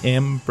 Got my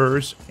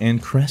embers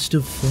and crest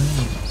of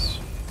flames.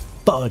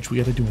 Fudge, we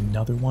gotta do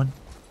another one?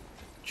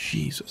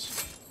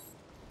 Jesus.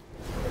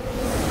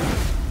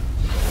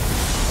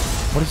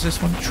 What is this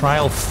one?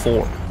 Trial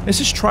 4. This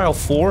is trial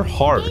 4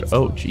 hard.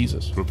 Oh,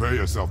 Jesus. Prepare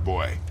yourself,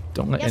 boy.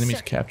 Don't let Yes, enemies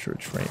sir. capture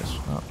Atreus.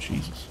 Oh,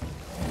 Jesus.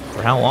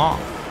 For how long?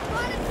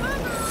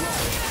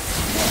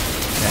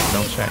 Yeah,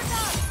 don't say.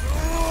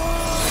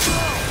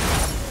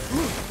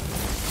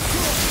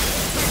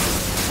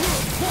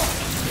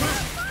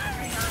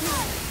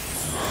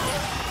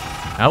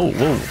 Oh,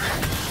 whoa.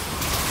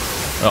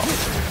 Oh,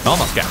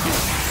 almost got you.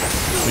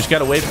 We just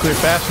gotta wave clear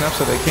fast enough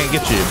so they can't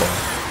get you, boy.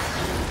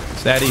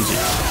 It's that easy.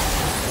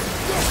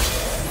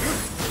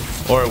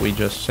 Or we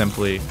just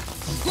simply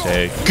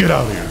say, Get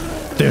out of here.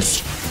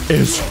 This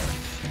is...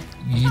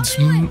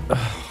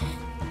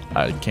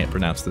 I can't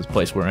pronounce this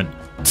place we're in.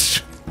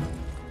 It's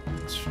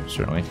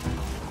certainly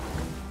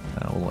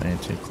a little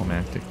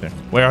anticlimactic there.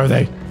 Where are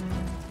they?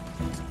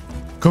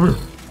 Come here.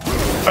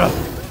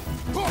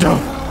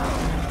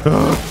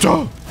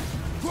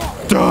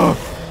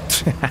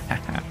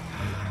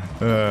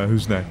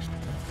 Who's next?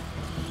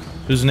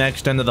 Who's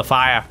next into the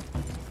fire?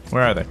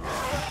 Where are they?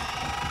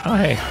 Oh,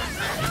 hey.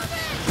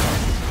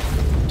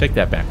 Take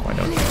that back, why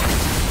don't you?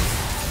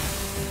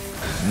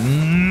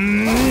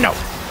 No.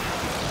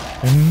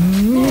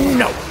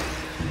 No.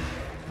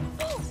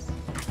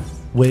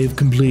 Wave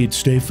complete.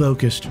 Stay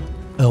focused.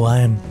 Oh, I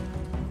am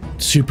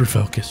super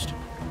focused.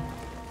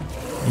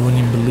 You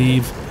wouldn't even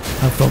believe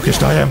how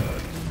focused I am.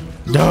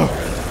 Duh.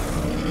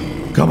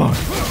 Come on.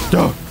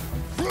 Duh.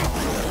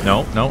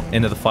 No, no,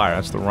 into the fire.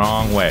 That's the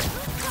wrong way.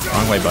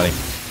 Wrong way, buddy.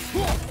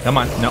 Come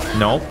on. No,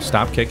 no.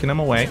 Stop kicking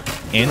him away.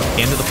 Into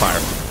the fire.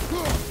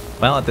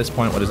 Well, at this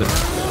point, what is it?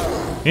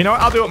 You know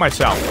what? I'll do it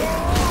myself.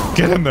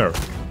 Get in there.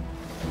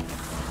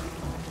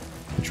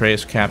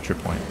 Atreus capture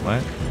point.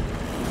 What?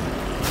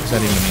 What does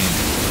that even mean?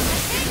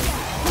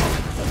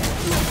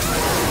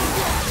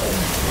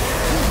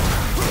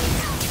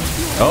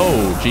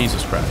 Oh,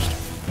 Jesus Christ.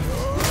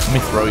 Let me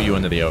throw you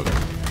into the ogre.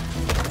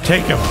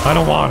 Take him. I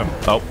don't want him.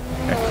 Oh,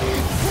 okay.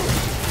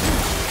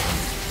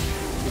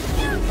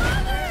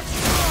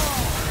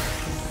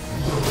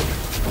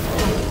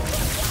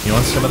 You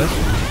want some of this?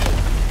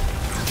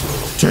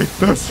 Take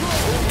this.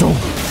 Don't.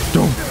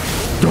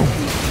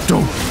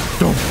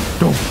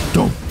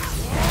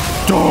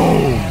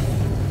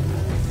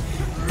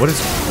 What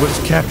does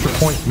capture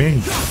point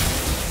mean?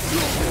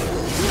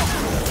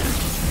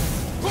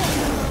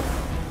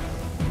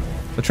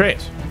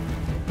 Atreus,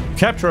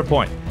 capture a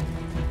point.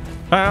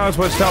 That's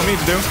what it's telling me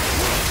to do.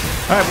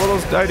 Alright, what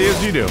those ideas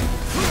do you do?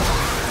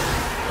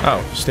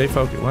 Oh, stay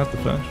focused. What the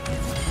fudge?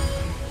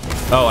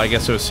 Oh, I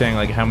guess it was saying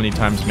like how many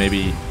times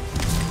maybe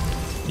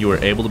you were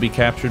able to be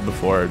captured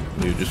before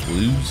you just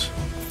lose.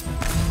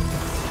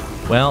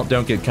 Well,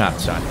 don't get caught,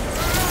 son.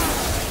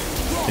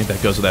 I think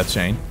that goes without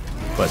saying,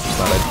 but just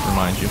thought I'd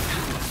remind you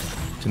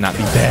to not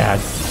be bad.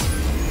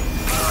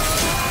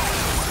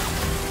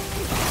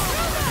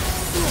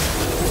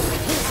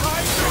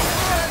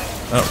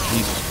 Oh,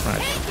 Jesus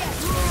Christ.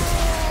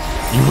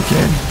 You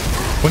again?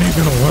 When are you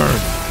gonna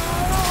learn?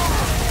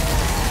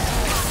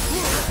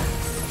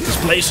 This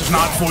place is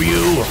not for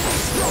you.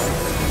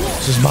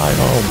 This is my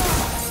home.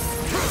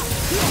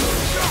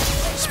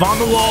 Spawn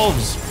the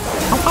wolves.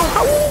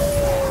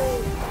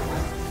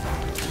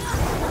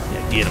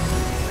 Yeah, get them.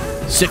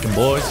 Sick 'em,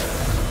 boys.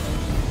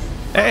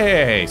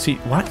 Hey, see,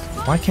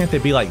 why can't they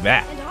be like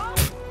that?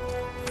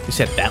 You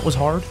said that was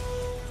hard?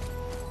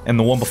 And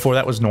the one before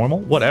that was normal?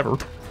 Whatever.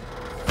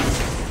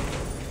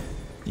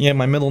 Yeah,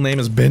 my middle name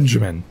is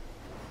Benjamin.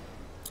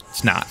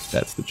 It's not.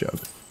 That's the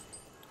joke.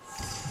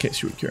 In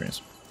case you were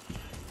curious.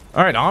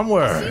 Alright,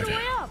 onward.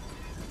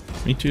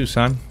 Me too,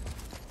 son.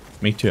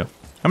 Me too.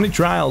 How many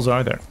trials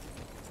are there?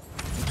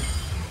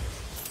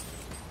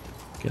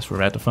 Guess we're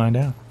about to find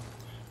out.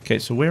 Okay,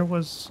 so where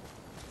was...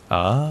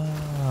 Ah,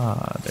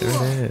 there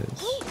it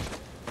is.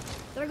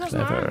 There goes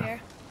my arm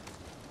here.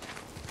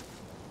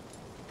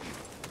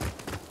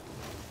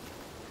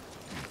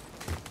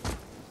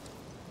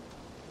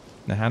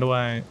 Now, how do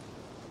I...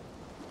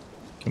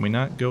 Can we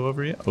not go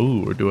over yet?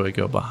 Oh, or do I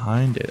go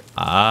behind it?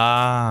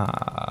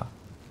 Ah.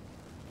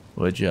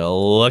 Would you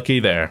looky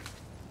there.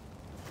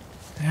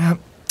 Yeah.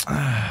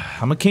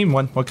 I'm a keen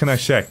one. What can I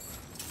say?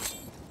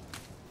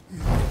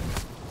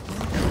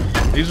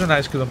 These are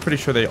nice because I'm pretty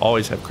sure they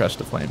always have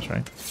Crest of Flames,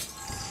 right?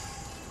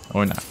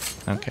 Or not.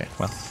 Okay,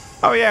 well.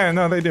 Oh, yeah,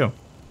 no, they do.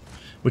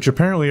 Which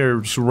apparently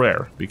are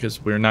rare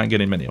because we're not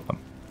getting many of them.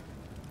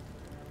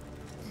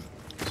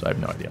 So I have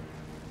no idea.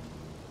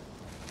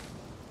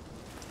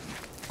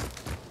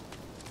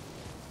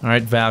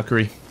 Alright,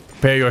 Valkyrie.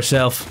 Prepare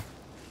yourself.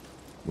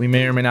 We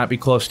may or may not be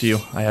close to you.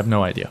 I have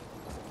no idea.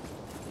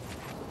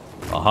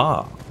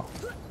 Aha.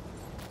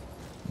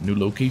 New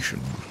location.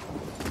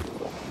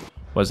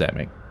 What does that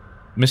make?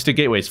 Mystic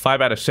Gateways,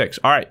 5 out of 6.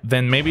 Alright,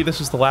 then maybe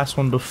this is the last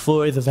one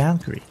before the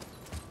Valkyrie.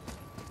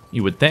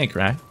 You would think,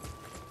 right?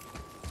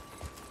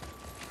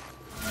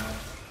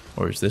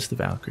 Or is this the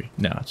Valkyrie?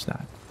 No, it's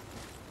not.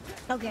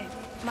 Okay,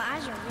 my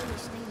eyes are really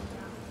stinging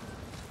now.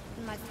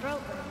 And my throat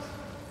hurts.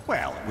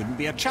 Well, it wouldn't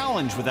be a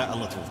challenge without a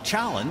little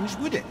challenge,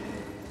 would it?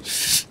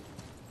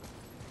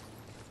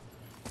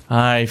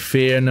 I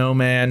fear no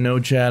man, no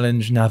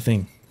challenge,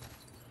 nothing.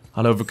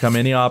 I'll overcome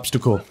any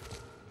obstacle.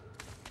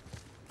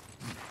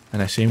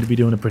 And I seem to be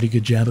doing a pretty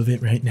good job of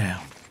it right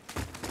now.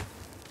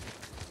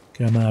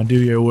 Come on,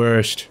 do your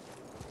worst.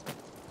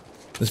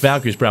 This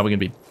Valkyrie's probably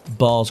gonna be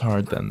balls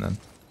hard then.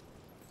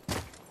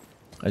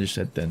 I just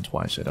said then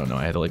twice. I don't know.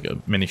 I had like a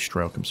mini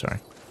stroke. I'm sorry.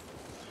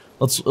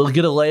 Let's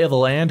get a lay of the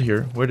land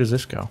here. Where does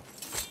this go?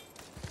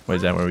 Wait,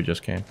 is that where we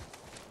just came?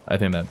 I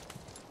think that...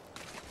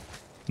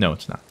 No,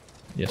 it's not.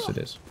 Yes, it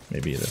is.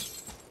 Maybe it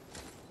is.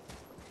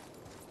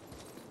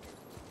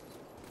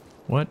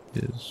 What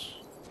is...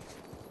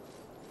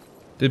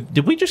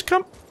 Did we just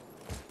come?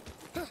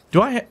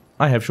 Do I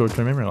have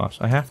short-term memory loss.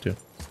 I have to.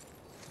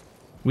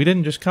 We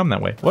didn't just come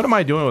that way. What am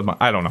I doing with my...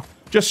 I don't know.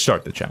 Just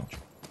start the challenge.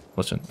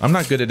 Listen, I'm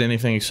not good at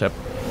anything except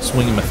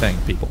swinging my thing,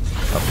 people.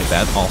 Okay,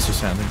 that also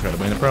sounds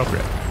incredibly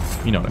inappropriate.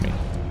 You know what I mean.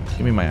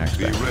 Give me my axe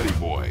back. Be ready,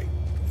 boy.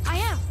 I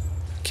am.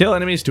 Kill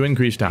enemies to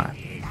increase time.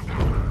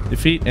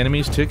 Defeat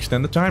enemies to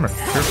extend the timer.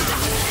 Sure.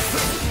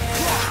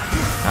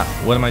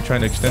 What am I trying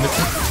to extend it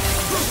to?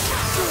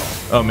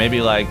 Oh,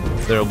 maybe like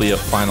there'll be a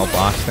final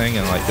boss thing,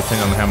 and like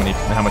depending on how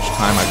much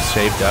time I've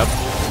saved up.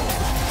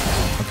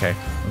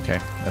 Okay,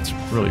 that's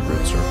really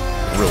rude, sir.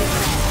 Really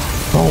rude.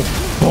 Boom,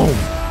 boom,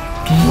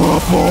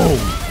 boom.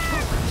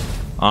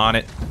 On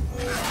it.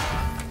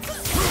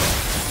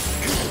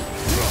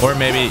 Or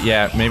maybe,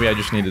 yeah, maybe I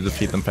just need to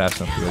defeat them fast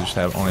enough because I just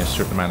have only a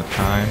certain amount of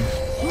time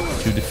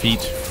to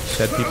defeat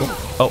said people.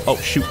 Oh,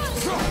 shoot.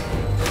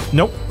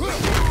 Nope.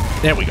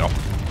 There we go.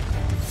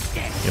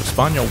 Yo,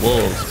 spawn your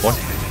wolves, boy.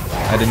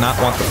 I did not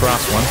want the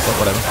frost one, but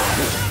whatever.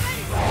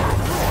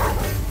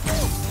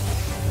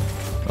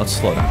 Let's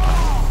slow down.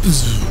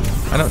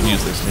 I don't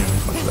use this nearly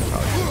as much as I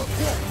probably should.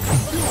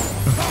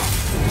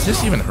 Is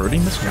this even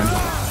hurting this guy? I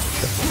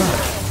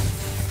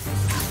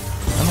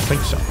don't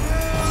think so.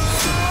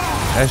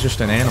 That's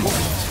just an animal.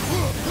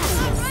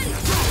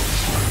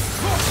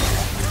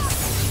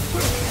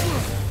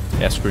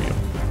 Yeah, screw you.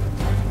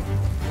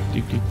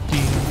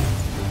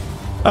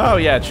 Oh,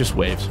 yeah, it's just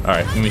waves.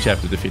 Alright, we just have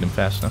to defeat him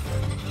fast enough.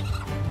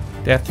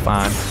 Death,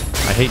 fine.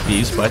 I hate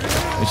these, but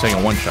at least I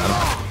can one-shot him.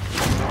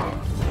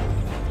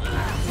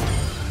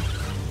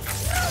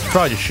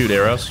 Probably just shoot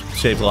arrows.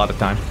 Saves a lot of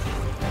time.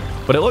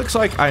 But it looks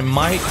like I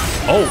might...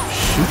 Oh,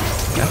 shoot.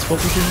 That's what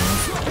we're doing?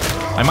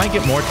 I might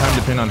get more time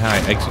depending on how I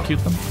execute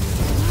them.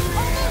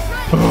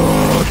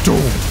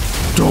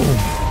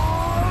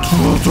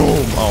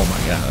 Oh my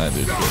god, that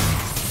dude's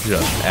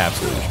just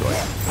absolutely destroyed.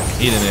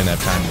 He didn't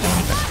have time to do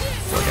anything.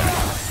 Poor guy.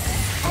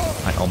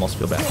 I almost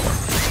feel bad for him.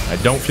 I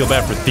don't feel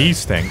bad for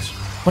these things.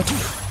 What?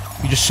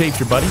 You just saved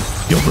your buddy?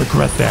 You'll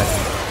regret that.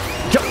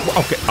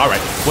 Okay,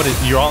 alright. What is...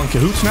 You're all in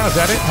cahoots now? Is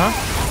that it, huh?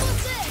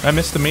 I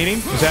missed the meeting?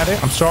 Is that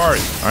it? I'm sorry.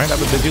 Alright, I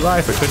have a busy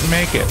life. I couldn't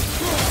make it.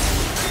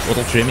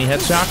 Little Jimmy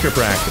had soccer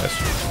practice.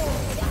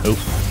 Oop.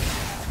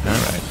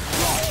 Alright.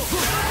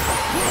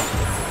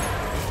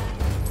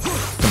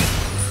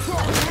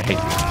 I hate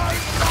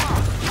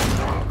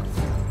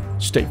you.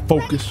 Stay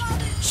focused.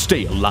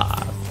 Stay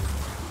alive.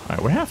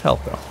 Alright, we're half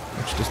health though,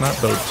 which does not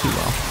bode too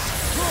well.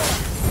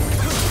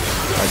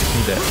 I just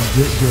need that.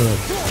 Get good.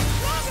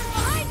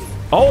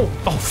 Oh,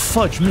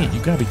 fudge me. You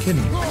gotta be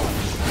kidding me.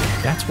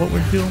 That's what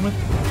we're dealing with?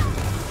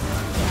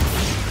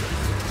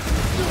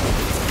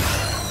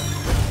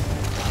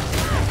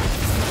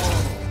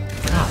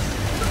 God.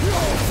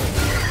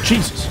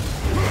 Jesus.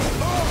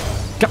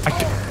 God,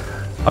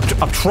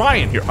 I'm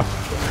trying here.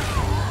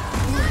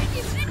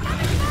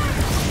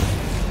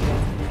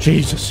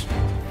 Jesus.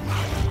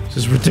 This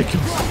is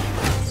ridiculous.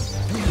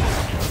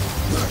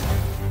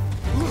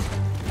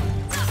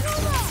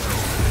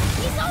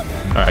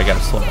 Alright, I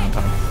gotta slow down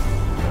time.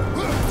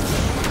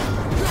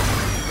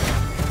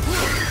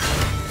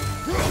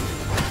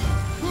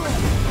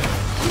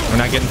 We're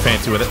not getting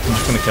fancy with it. I'm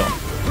just gonna kill him.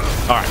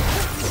 Alright.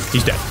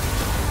 He's dead.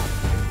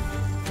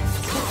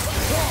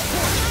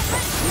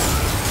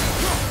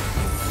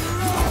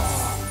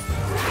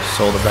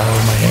 Soul devour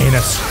my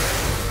anus.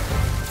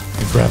 I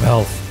grab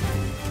health.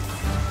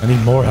 I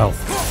need more health.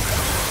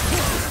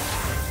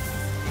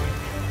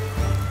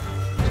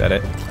 Is that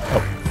it?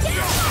 Oh.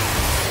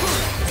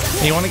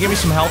 You want to give me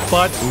some health,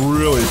 bud?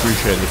 Really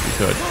appreciate it if you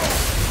could.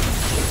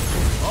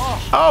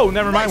 Oh,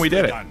 never mind. We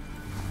did it.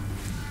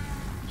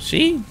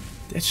 See?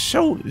 It's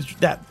so...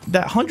 That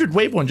 100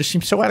 wave one just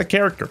seems so out of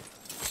character.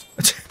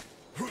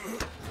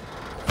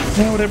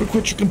 Now, whatever,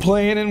 quit your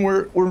complaining.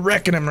 We're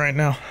wrecking him right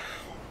now.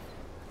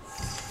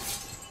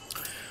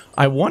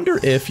 I wonder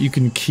if you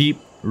can keep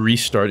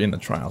restarting the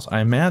trials. I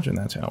imagine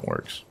that's how it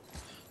works.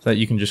 So that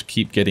you can just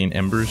keep getting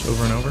embers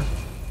over and over.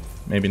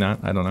 Maybe not.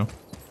 I don't know.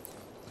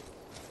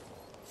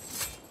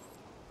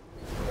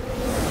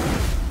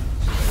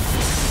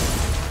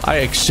 I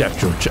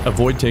accept your...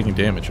 Avoid taking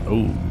damage.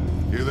 Oh.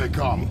 Here they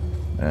come.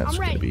 That's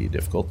going to be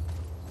difficult.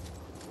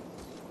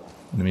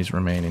 Enemies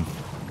remaining.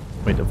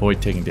 Wait,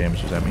 avoid taking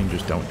damage. Does that mean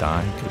just don't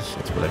die? Because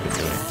that's what I've been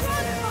doing.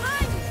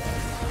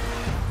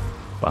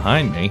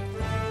 Behind me?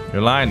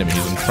 You're lying to me.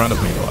 He's in front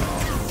of me, boy.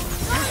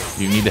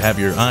 You need to have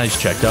your eyes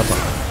checked up on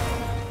him.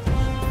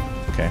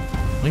 Okay.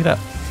 Look at that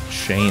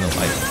chain of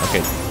light.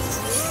 Okay.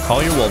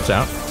 Call your wolves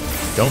out.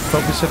 Don't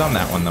focus it on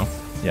that one, though.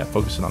 Yeah,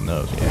 focus it on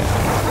those.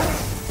 Yeah.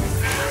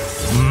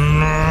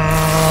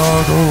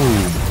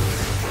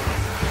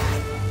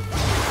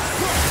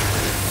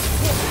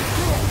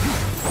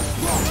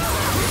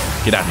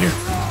 Get out here.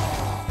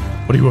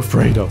 What are you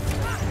afraid of?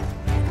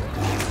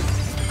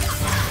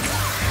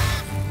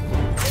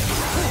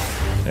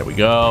 There we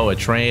go.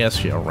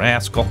 Atreus, you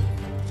rascal.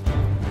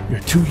 You're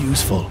too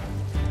useful.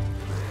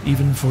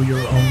 Even for your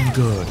own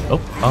good.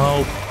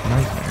 Oh,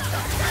 nightmare.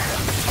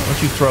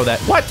 Don't you throw that.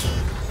 What?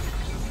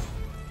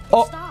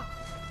 Oh. Stop.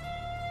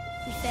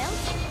 We failed?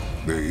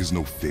 There is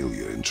no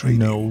failure in trading.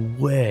 No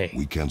way.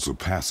 We can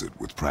surpass it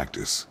with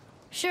practice.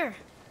 Sure.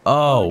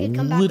 Oh, We could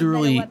come back with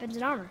literally, better weapons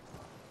and armor.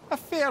 A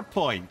fair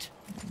point.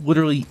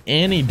 literally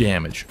any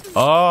damage.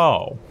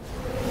 Oh.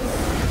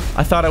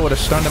 I thought I would have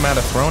stunned him out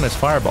of throwing his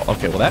fireball.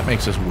 Okay, well that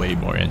makes this way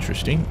more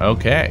interesting.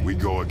 Okay. We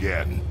go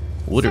again.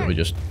 Literally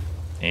just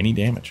any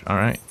damage. All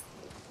right.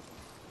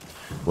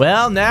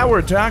 Well, now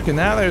we're talking.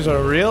 Now there's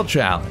a real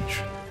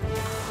challenge.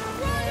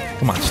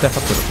 Come on, step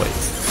up to the plate.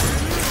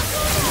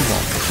 What you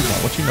want? What you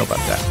want? What you know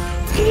about that?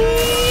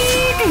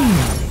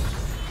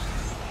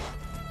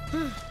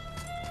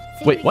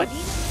 Think Wait, we what? can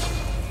beat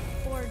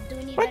it? Or do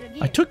we need What? better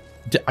gear?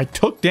 I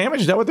took damage?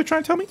 Is that what they're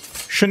trying to tell me?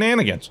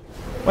 Shenanigans.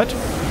 What?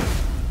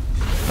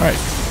 Alright.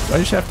 Do I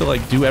just have to,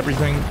 like, do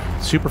everything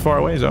super far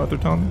away? Is that what they're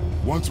telling me?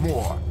 Once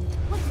more.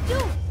 Let's do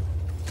it.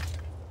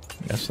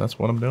 I guess that's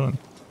what I'm doing.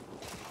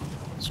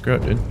 Screw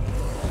it, dude.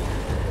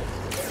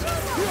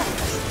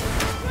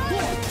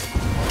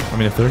 I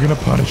mean, if they're gonna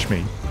punish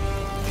me,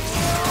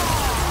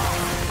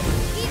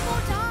 Need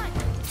more time.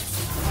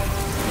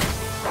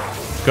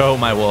 Go,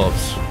 my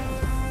wolves.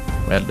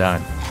 Well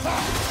done.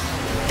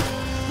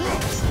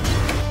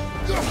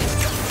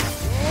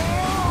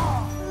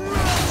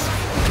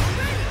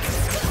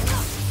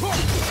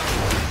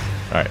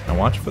 Alright, now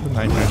watch for the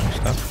nightmares and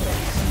stuff.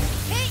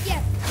 Hit ya.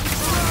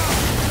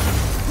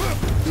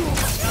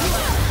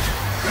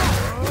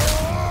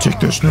 take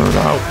this nerd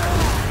out.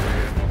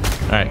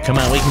 Alright, come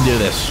on, we can do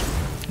this.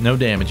 No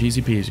damage,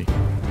 easy peasy.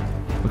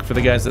 Look for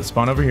the guys that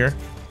spawn over here.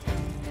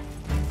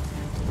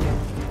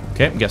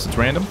 Okay, I guess it's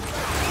random.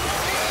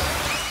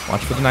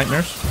 Watch for the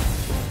nightmares.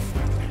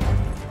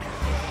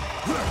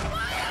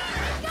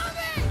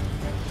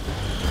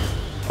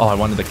 Oh, I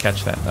wanted to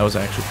catch that. That was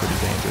actually pretty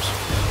dangerous.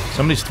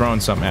 Somebody's throwing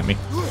something at me.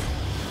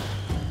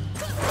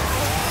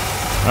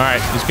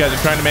 Alright, these guys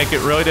are trying to make it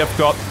really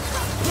difficult.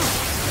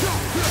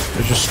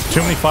 There's just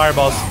too many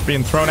fireballs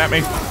being thrown at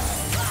me.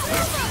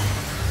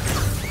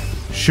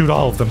 Shoot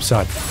all of them,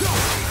 son.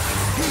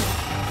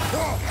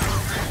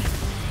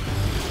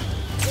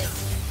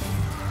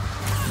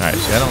 Alright,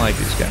 see, I don't like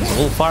these guys.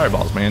 Little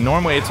fireballs, man.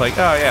 Normally it's like,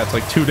 oh yeah, it's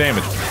like 2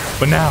 damage.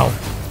 But now,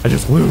 I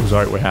just lose.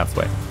 Alright, we're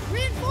halfway.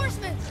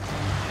 Reinforcements.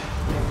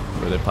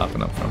 Where are they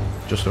popping up from?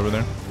 Just over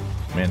there?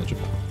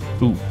 Manageable.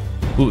 Ooh.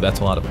 Ooh, that's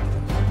a lot of it.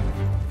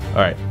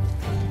 Alright.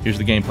 Here's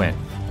the game plan.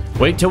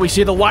 Wait till we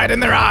see the white in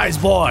their eyes,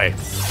 boy!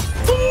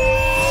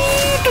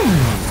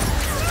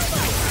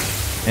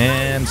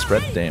 And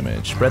spread the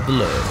damage. Spread the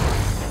love.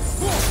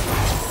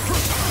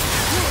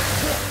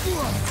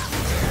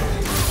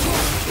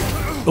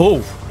 Oh!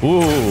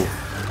 Ooh!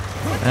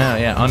 Oh,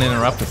 yeah,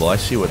 uninterruptible. I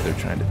see what they're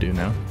trying to do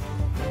now.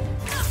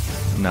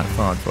 I'm not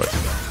falling for it.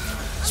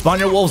 Spawn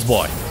your wolves,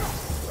 boy!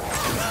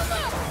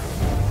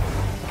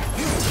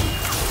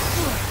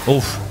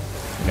 Oof.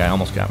 The guy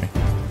almost got me.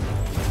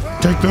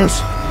 Take this.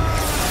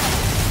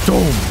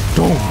 Doom,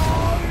 doom,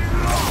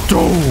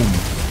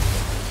 doom.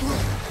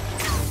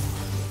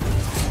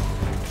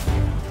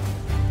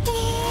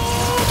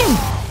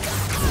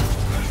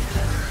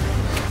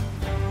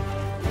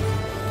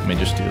 Let me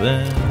just do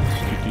this.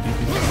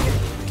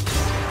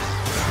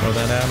 Throw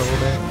that out a little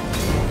bit.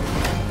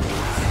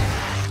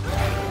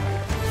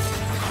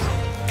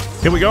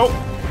 Here we go.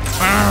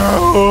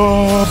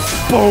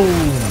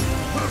 Boom.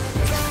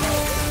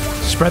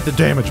 Spread the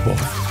damage, boy.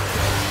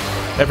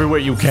 Everywhere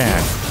you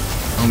can.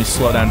 Let me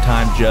slow down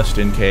time just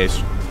in case.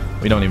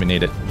 We don't even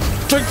need it.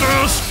 Take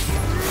this.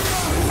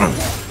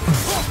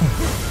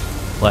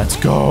 Let's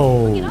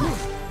go.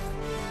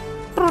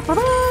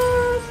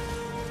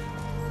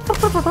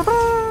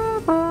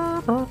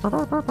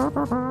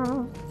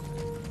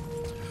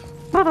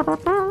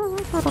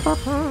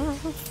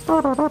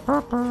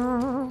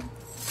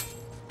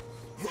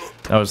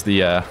 That was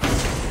the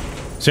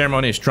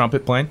ceremonious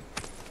trumpet playing.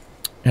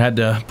 I had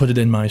to put it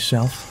in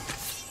myself.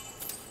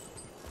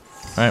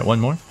 Alright, one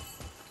more.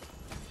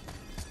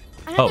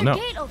 Another no.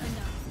 gate opened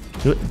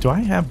up. Do I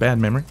have bad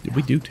memory? Did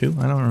we do 2?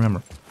 I don't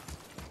remember.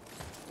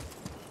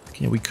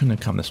 Yeah, we couldn't have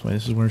come this way.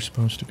 This is where we're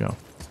supposed to go.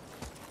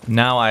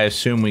 Now I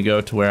assume we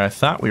go to where I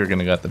thought we were going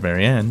to go at the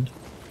very end.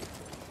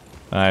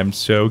 I'm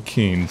so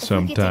keen If we could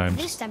sometimes.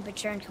 take this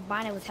temperature and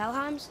combine it with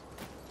Helheim's,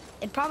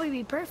 it'd probably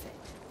be perfect.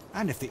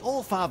 And if the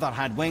All-Father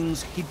had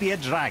wings, he'd be a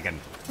dragon.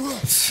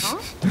 Huh?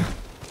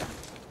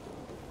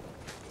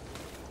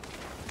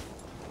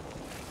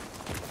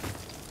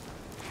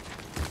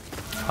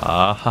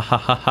 Ah ha ha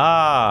ha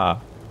ha!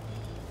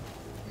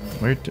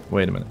 Wait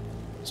a minute.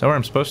 Is that where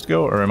I'm supposed to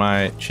go, or am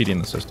I cheating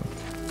the system?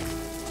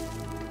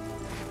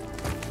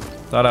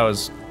 Thought I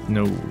was...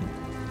 No.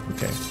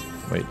 Okay.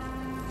 Wait.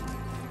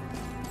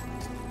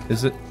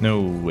 Is it?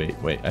 No, wait.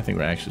 I think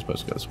we're actually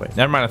supposed to go this way.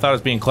 Never mind. I thought I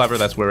was being clever.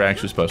 That's where we're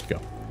actually supposed to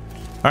go.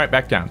 Alright,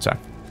 back down, son.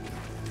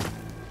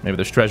 Maybe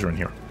there's treasure in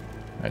here.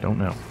 I don't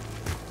know.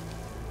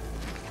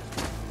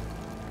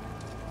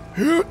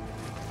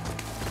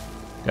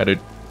 Gotta...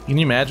 Can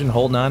you imagine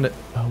holding on to...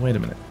 Oh, wait a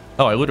minute.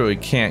 Oh, I literally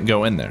can't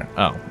go in there.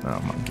 Oh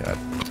my god.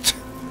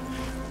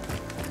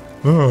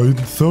 Oh,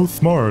 it's so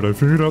smart. I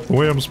figured out the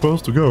way I'm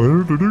supposed to go.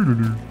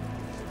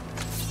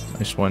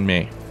 Nice one,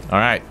 me.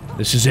 Alright,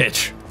 this is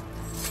it.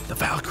 The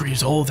Valkyrie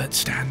is all that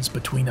stands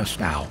between us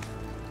now.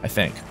 I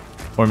think.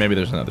 Or maybe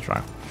there's another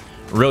trial.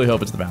 I really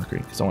hope it's the Valkyrie,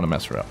 because I want to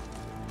mess her up.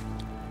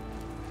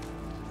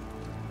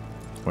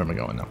 Where am I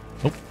going now?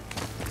 Oh.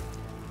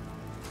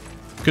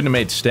 Couldn't have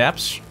made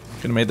steps.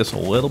 Could have made this a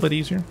little bit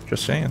easier.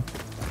 Just saying.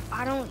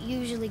 I don't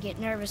usually get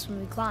nervous when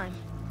we climb.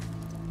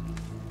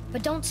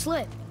 But don't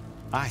slip.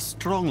 I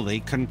strongly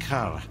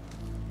concur.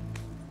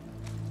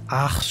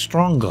 I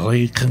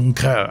strongly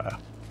concur.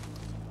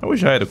 I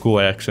wish I had a cool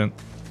accent.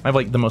 I have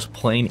like the most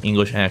plain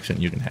English accent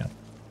you can have.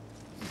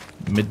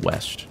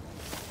 Midwest.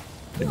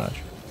 Pretty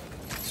much.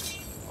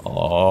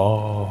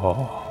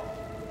 Oh.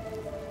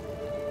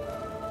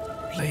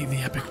 Play the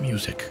epic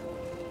music.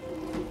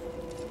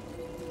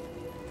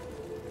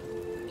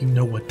 You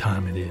know what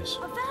time it is.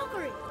 A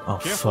Valkyrie! Oh,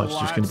 Careful, fudge.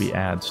 There's going to be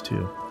ads,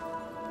 too.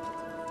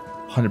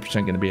 100%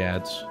 going to be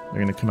ads. They're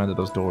going to come out of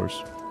those doors.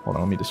 Hold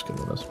on, let me just go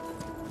to this.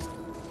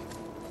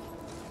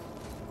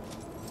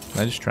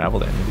 Can I just travel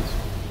to any of these?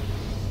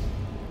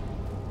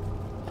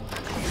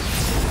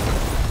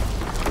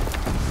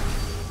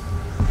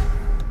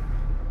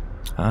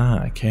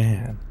 Ah, I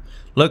can.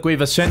 Look,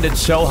 we've ascended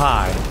so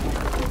high.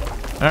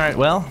 Alright,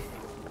 well,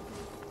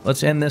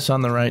 let's end this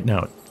on the right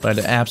note by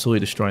absolutely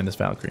destroying this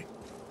Valkyrie.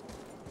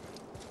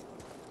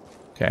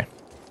 Okay.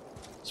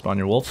 Spawn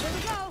your wolves.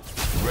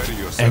 Ready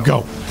yourself. And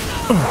go.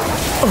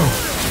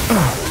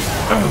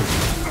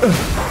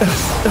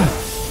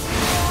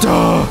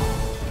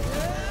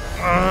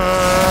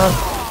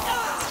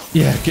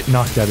 Yeah, get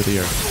knocked out of the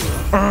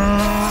earth.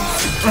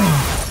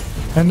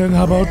 And then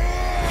how about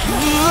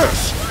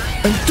this?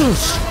 And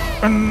this?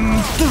 And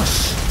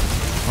this?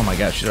 Oh my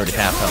gosh, she's already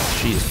half health.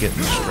 She is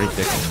getting straight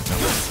dick in the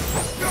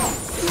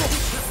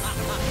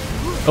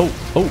Oh,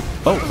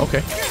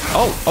 okay.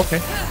 Oh, okay.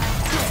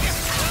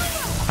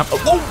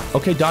 Oh,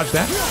 okay, dodge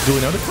that. Do we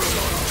notice?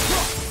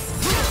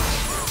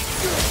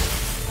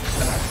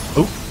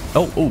 Oh,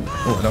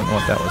 I don't know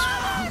what that was.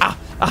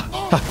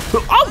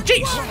 Oh,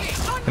 jeez!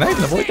 Can I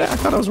even avoid that? I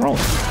thought I was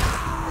rolling.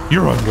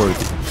 You're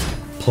unworthy.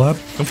 Pleb,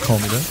 don't call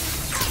me that.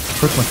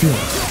 Hurts my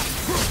feelings.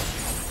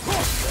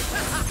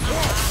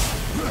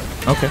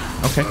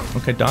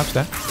 Okay, dodge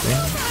that.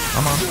 Yeah,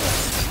 I'm on.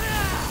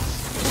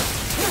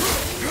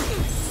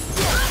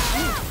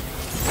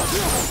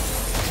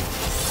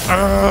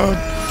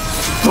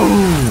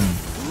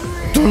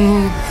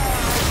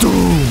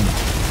 Boom!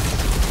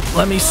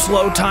 Let me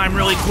slow time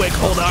really quick.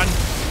 Hold on.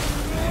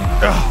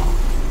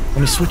 Let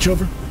me switch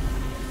over.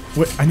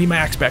 Wait, I need my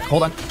axe back.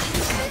 Hold on.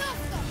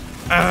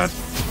 And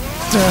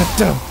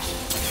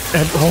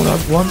hold on,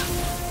 one.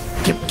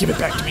 Give it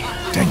back to me.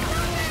 Dang it.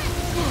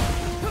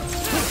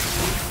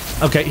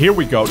 Okay, here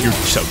we go. You're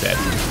so dead.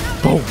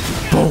 Boom,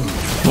 boom,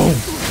 boom.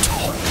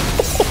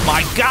 Oh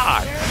my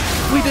god!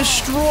 We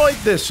destroyed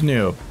this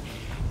noob.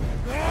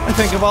 I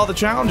think of all the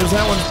challenges,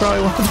 that one's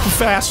probably one of the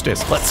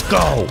fastest. Let's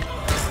go.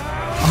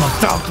 I'm a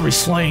Valkyrie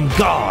slaying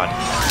god.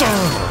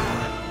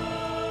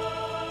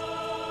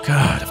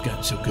 God, I've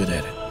gotten so good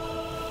at it.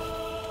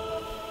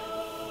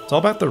 It's all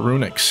about the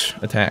Runic's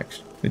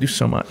attacks. They do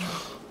so much.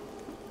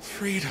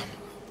 Freedom.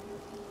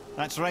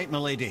 That's right,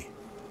 milady.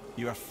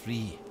 You are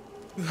free.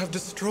 You have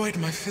destroyed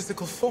my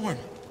physical form.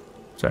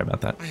 Sorry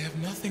about that. I have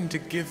nothing to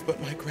give but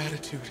my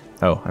gratitude.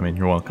 Oh, I mean,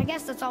 you're I welcome.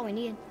 guess that's all we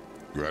need.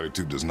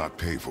 Gratitude does not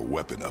pay for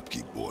weapon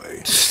upkeep,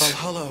 boy.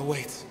 Valhalla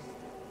awaits.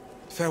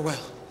 Farewell.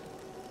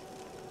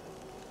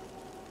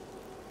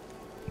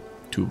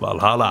 To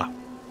Valhalla.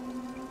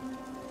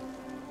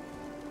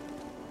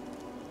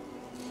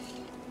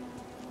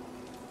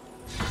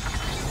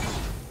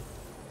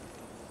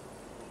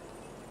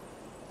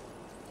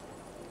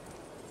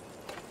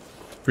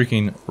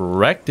 Freaking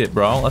wrecked it,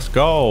 bro. Let's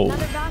go.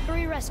 Another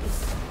Valkyrie rescue.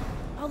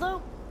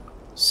 Although,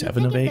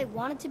 7 of if 8. they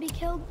wanted to be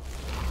killed,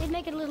 they'd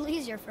make it a little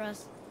easier for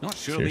us. Not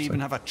sure Seriously. they even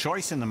have a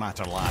choice in the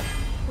matter, lad.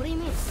 What do you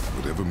mean?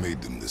 Whatever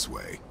made them this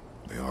way,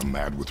 they are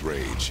mad with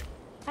rage.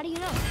 How do you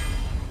know?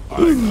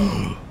 I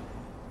know.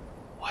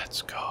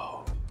 Let's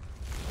go.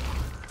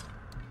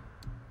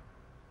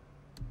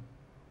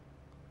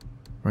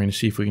 We're gonna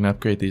see if we can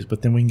upgrade these,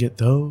 but then we can get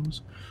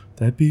those.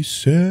 That'd be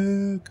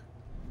sick.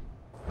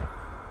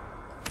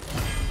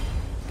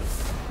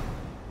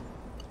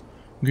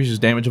 Increases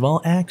damage of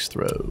all axe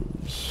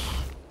throws.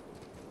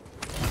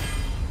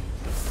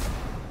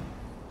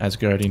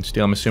 Asgardian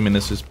steel. I'm assuming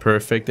this is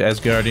perfect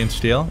Asgardian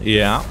steel.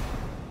 Yeah.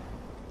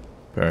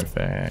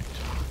 Perfect.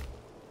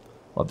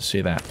 Love to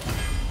see that.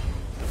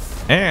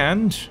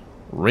 And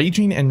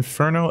Raging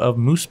Inferno of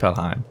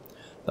Muspelheim.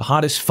 The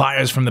hottest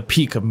fires from the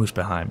peak of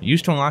Muspelheim.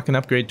 Used to unlock an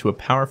upgrade to a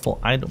powerful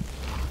item.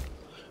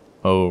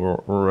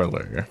 Oh,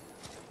 really?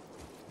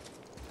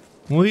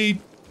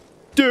 We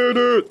did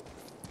it!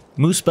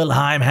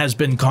 Muspelheim has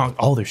been conquered.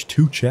 Oh, there's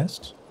 2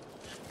 chests?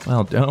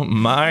 Well, don't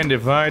mind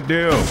if I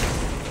do.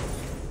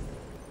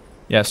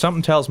 Yeah,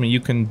 something tells me you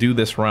can do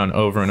this run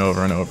over and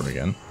over and over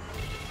again.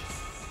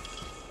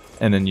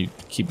 And then you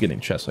keep getting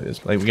chests like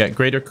this. Like, we got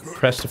Greater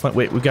Crest of Flint.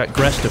 Wait, we got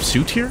Crest of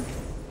Suit here?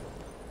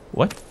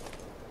 What?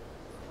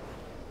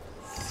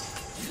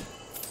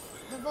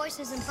 The voice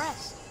is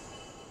impressed.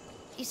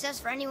 He says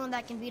for anyone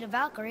that can beat a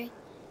Valkyrie,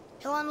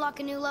 he'll unlock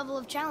a new level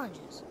of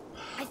challenges.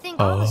 I think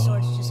all the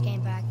swords just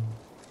came back.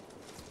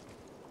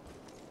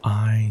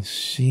 I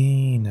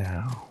see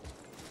now.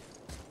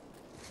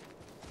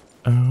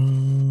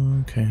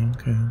 Okay.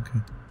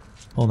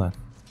 Hold on.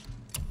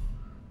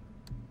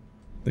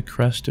 The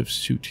Crest of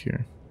Suit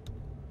here.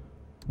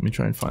 Let me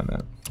try and find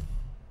that.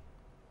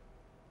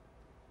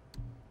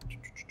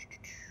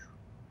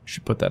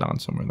 Should put that on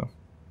somewhere though.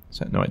 Is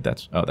that, no, wait,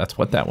 that's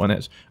what that one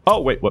is.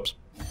 Oh wait, whoops.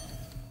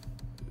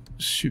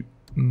 Shoot,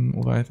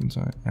 Leviathan's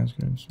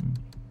Asgard's.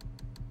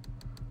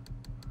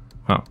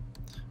 Huh?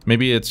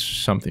 Maybe it's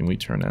something we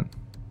turn in.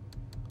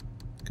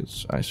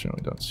 Because I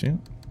certainly don't see it.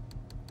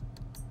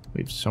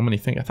 We have so many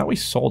things. I thought we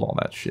sold all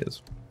that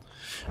shiz.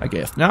 I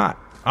guess not.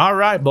 All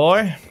right,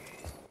 boy.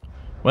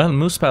 Well,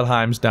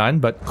 Muspelheim's done,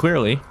 but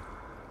clearly,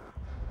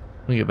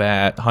 look at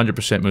that, 100%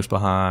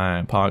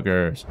 Muspelheim,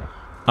 poggers.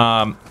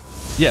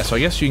 Yeah, so I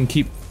guess you can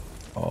keep.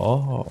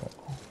 Oh,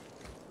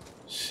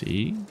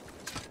 see.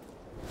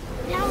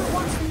 Now it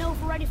wants to know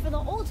if we're ready for the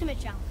ultimate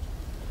challenge.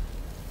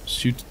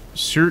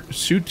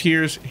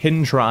 Suitier's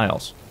Hidden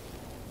Trials.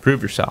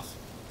 Prove yourself.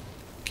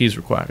 Keys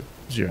required.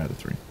 0 out of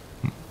 3.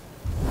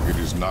 It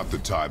is not the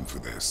time for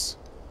this.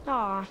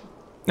 Aw.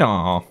 Aw.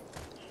 All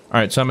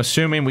right, so I'm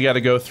assuming we got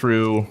to go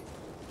through,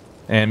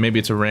 and maybe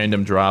it's a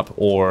random drop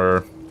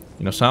or,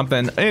 you know,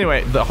 something.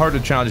 Anyway, the harder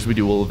challenges we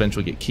do will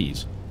eventually get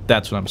keys.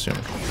 That's what I'm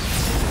assuming.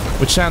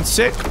 Which sounds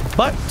sick,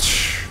 but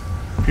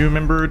if you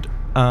remembered,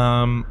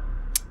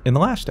 in the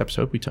last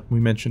episode, we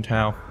mentioned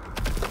how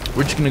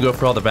we're just going to go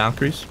for all the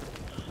Valkyries.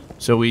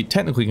 So we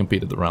technically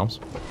completed the realms.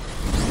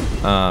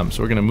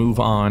 So we're going to move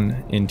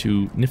on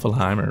into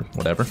Niflheim or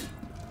whatever.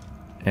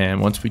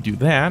 And once we do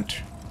that,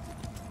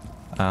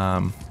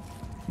 then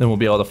we'll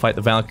be able to fight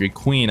the Valkyrie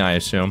Queen, I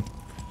assume.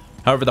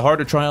 However, the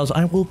harder trials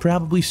I will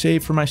probably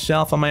save for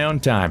myself on my own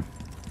time.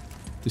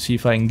 To see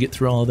if I can get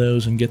through all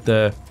those and get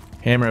the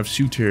Hammer of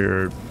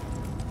Sutur or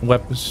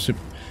weapons,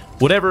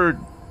 whatever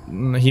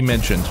he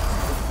mentioned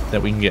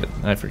that we can get.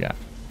 I forgot.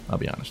 I'll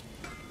be honest.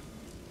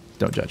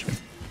 Don't judge me.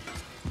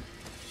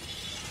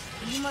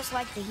 You must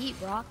like the heat,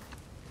 Brock.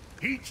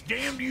 Heat's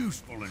damned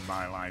useful in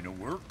my line of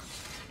work.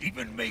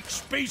 Even makes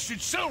space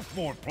itself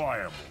more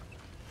pliable.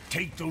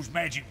 Take those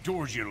magic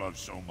doors you love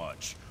so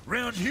much.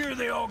 Round here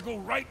they all go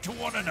right to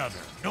one another.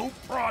 No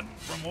prodding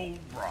from old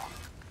Brock.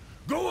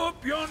 Go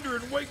up yonder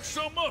and wake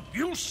some up,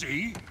 you'll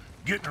see.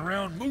 Getting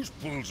around moose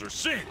pools are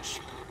cinch.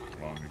 As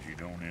long as you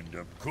don't end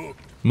up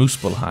cooked.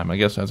 Muspelheim, I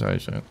guess that's how you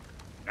say it.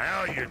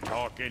 Now you're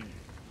talking.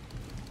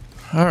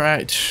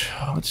 Alright,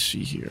 let's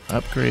see here.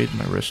 Upgrade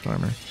my wrist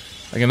armor.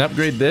 I can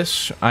upgrade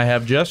this. I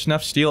have just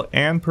enough steel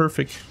and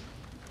perfect.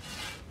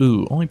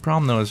 Ooh, only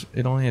problem though is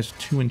it only has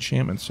 2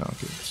 enchantment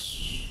sockets.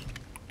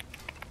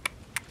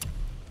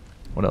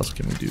 What else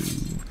can we do?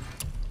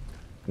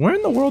 Where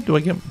in the world do I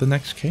get the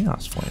next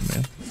Chaos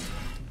Flame,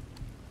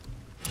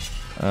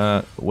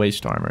 man?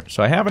 Waist armor.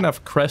 So I have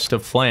enough Crest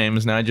of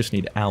Flames, now I just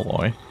need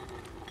alloy.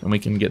 And we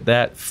can get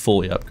that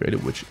fully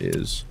upgraded, which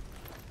is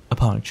a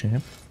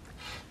PogChamp.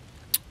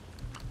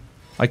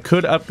 I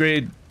could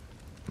upgrade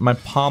my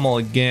pommel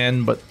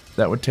again, but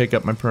that would take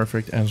up my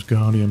perfect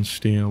Asgardian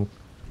steel.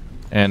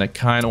 And I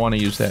kind of want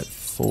to use that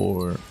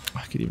for...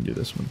 I could even do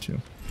this one too.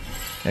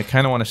 I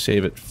kind of want to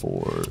save it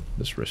for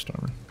this wrist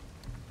armor,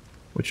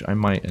 which I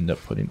might end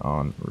up putting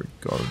on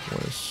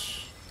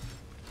regardless.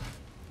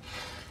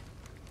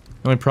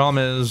 The only problem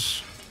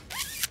is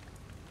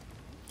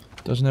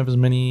it doesn't have as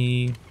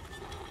many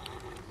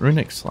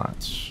Runic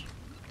slots.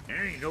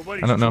 I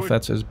don't know if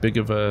that's as big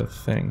of a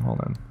thing.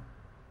 Hold on.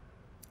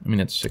 I mean,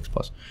 it's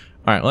 6+.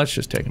 Alright, let's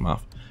just take them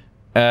off.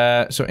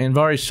 So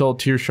Anvari's Soul,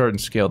 Tear Shard,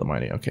 and Scale the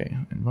Mighty. Okay,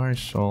 Anvari's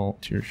Soul,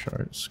 Tear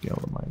Shard, Scale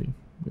the Mighty.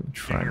 I'm going to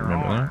try and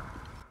remember that.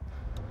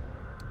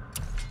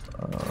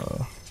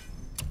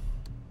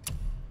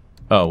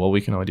 Oh, well,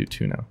 we can only do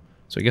 2 now.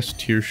 So I guess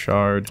Tear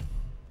Shard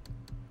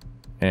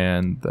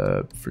and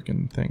the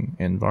freaking thing.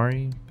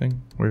 Anvari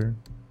thing? Where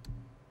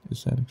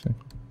is that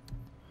exactly?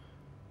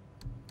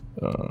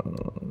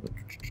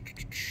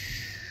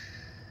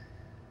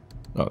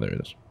 Oh, there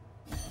it is.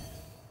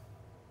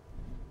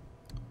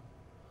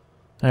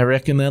 I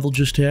reckon that'll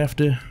just have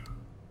to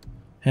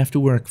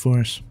work for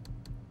us.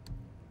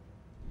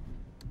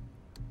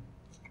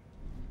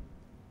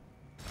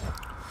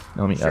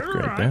 Now let me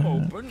upgrade that. I'm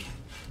open.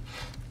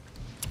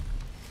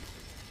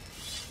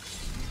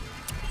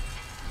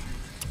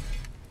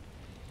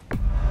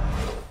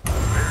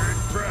 Very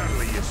proud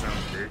of you, son of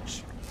a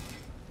bitch.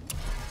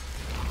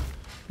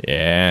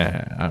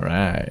 Yeah,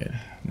 alright.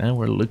 Now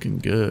we're looking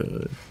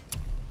good.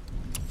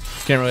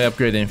 Can't really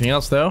upgrade anything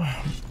else though,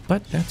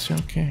 but that's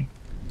okay.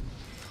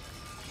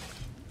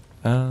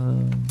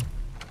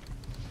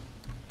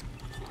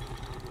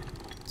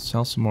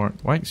 Sell some more.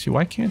 Why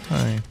can't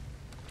I?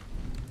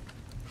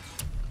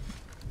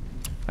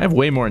 I have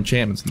way more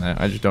enchantments than that.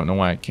 I just don't know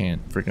why I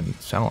can't freaking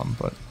sell them,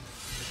 but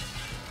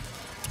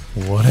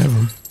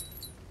whatever.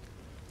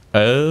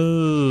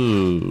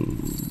 Oh.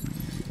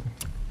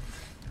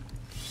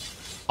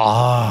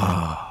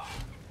 Ah.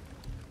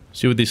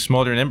 See, with these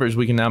smoldering embers,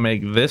 we can now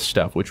make this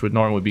stuff, which would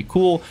normally be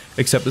cool,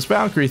 except this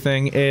Valkyrie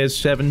thing is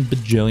 7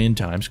 bajillion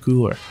times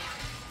cooler.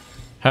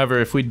 However,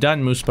 if we'd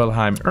done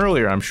Muspelheim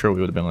earlier, I'm sure we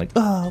would have been like,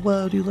 oh,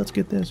 well, dude, let's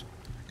get this.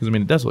 Because, I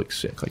mean, it does look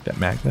sick, like that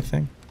magma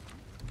thing.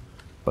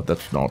 But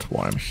that's not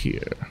why I'm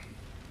here.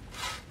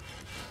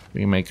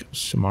 We can make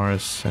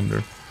Samara's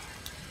Cinder.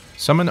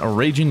 Summon a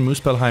raging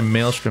Muspelheim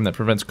maelstrom that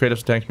prevents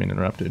Kratos attacks being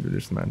interrupted.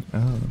 Reduce the man.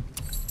 Oh.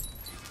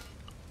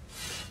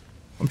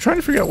 I'm trying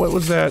to figure out what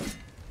was that.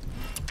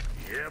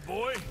 Yeah,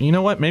 boy. You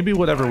know what? Maybe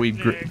whatever we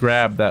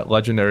grabbed that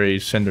legendary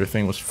Cinder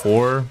thing was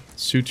for.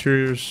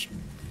 Sutures.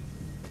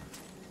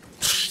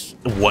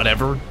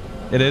 Whatever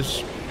it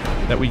is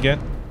that we get.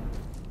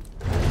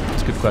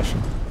 That's a good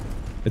question.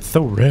 It's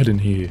so red in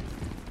here.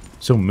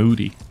 So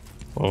moody.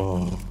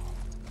 Oh.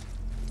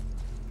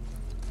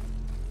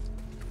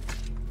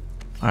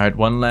 Alright,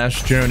 one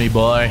last journey,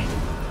 boy.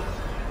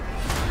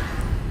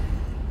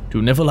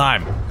 To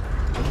Niflheim.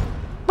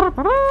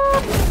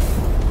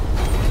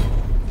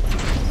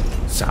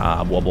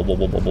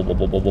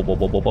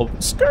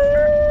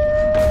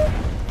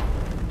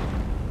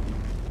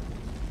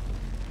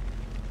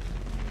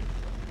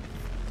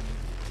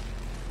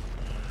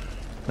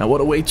 Now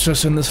what awaits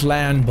us in this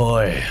land,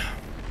 boy?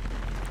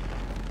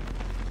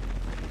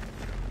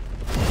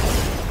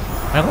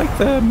 I like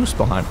the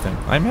Muspelheim thing.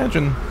 I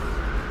imagine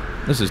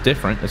this is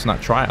different. It's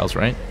not Trials,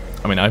 right?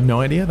 I mean, I have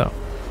no idea, though.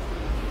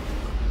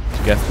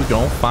 So guess we're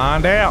gonna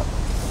find out.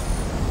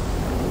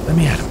 Let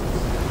me at him.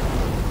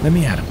 Let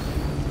me at him.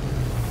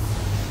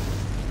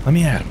 Let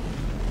me at him.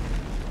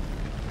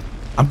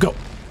 I'm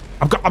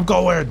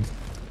going.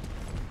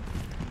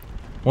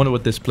 Wonder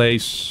what this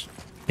place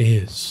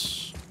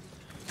is.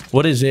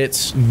 What is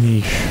its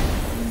niche?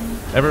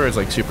 Everywhere's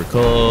like super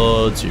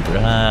cold, super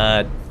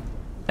hot.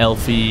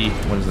 Elfie.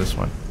 What is this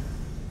one?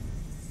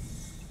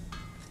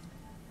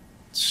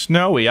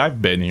 Snowy.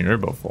 I've been here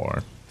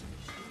before.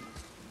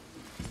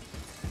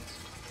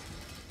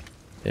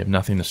 They have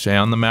nothing to say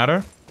on the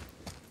matter.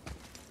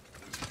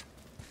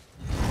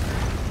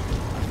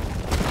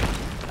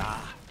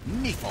 Ah,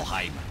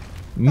 Niflheim.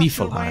 Not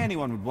sure why Niflheim.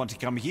 anyone would want to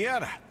come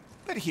here,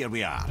 but here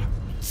we are.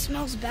 It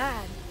smells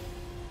bad.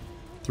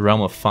 The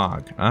realm of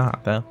fog. Ah,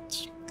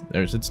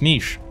 there's its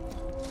niche.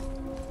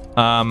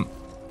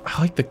 I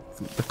like the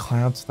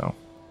clouds though.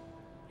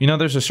 You know,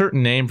 there's a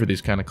certain name for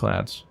these kind of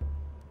clouds,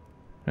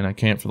 and I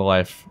can't for the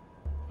life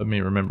of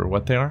me remember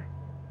what they are,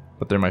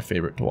 but they're my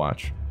favorite to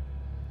watch.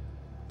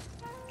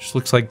 Just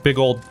looks like big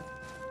old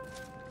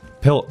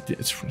pill.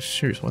 It's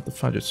serious. What the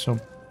fudge? It's so.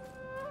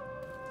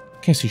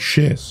 Can't see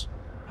shiz.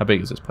 How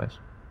big is this place?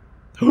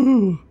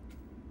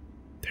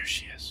 There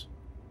she is.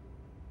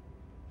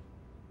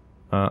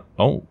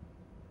 Oh.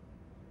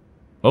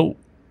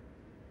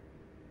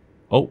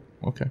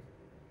 Okay.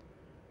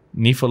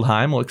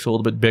 Niflheim looks a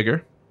little bit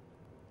bigger.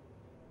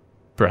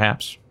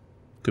 Perhaps.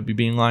 Could be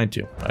being lied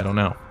to. I don't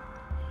know.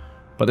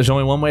 But there's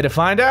only one way to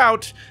find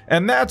out,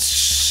 and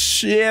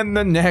that's in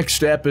the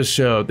next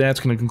episode. That's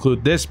going to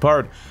conclude this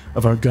part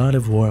of our God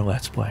of War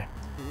Let's Play.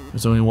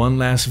 There's only one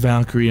last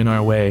Valkyrie in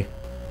our way,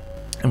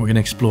 and we're going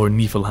to explore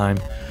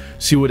Niflheim,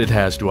 see what it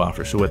has to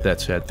offer. So with that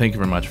said, thank you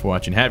very much for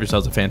watching. Have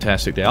yourselves a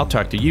fantastic day. I'll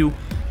talk to you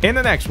in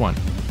the next one.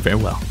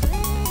 Farewell.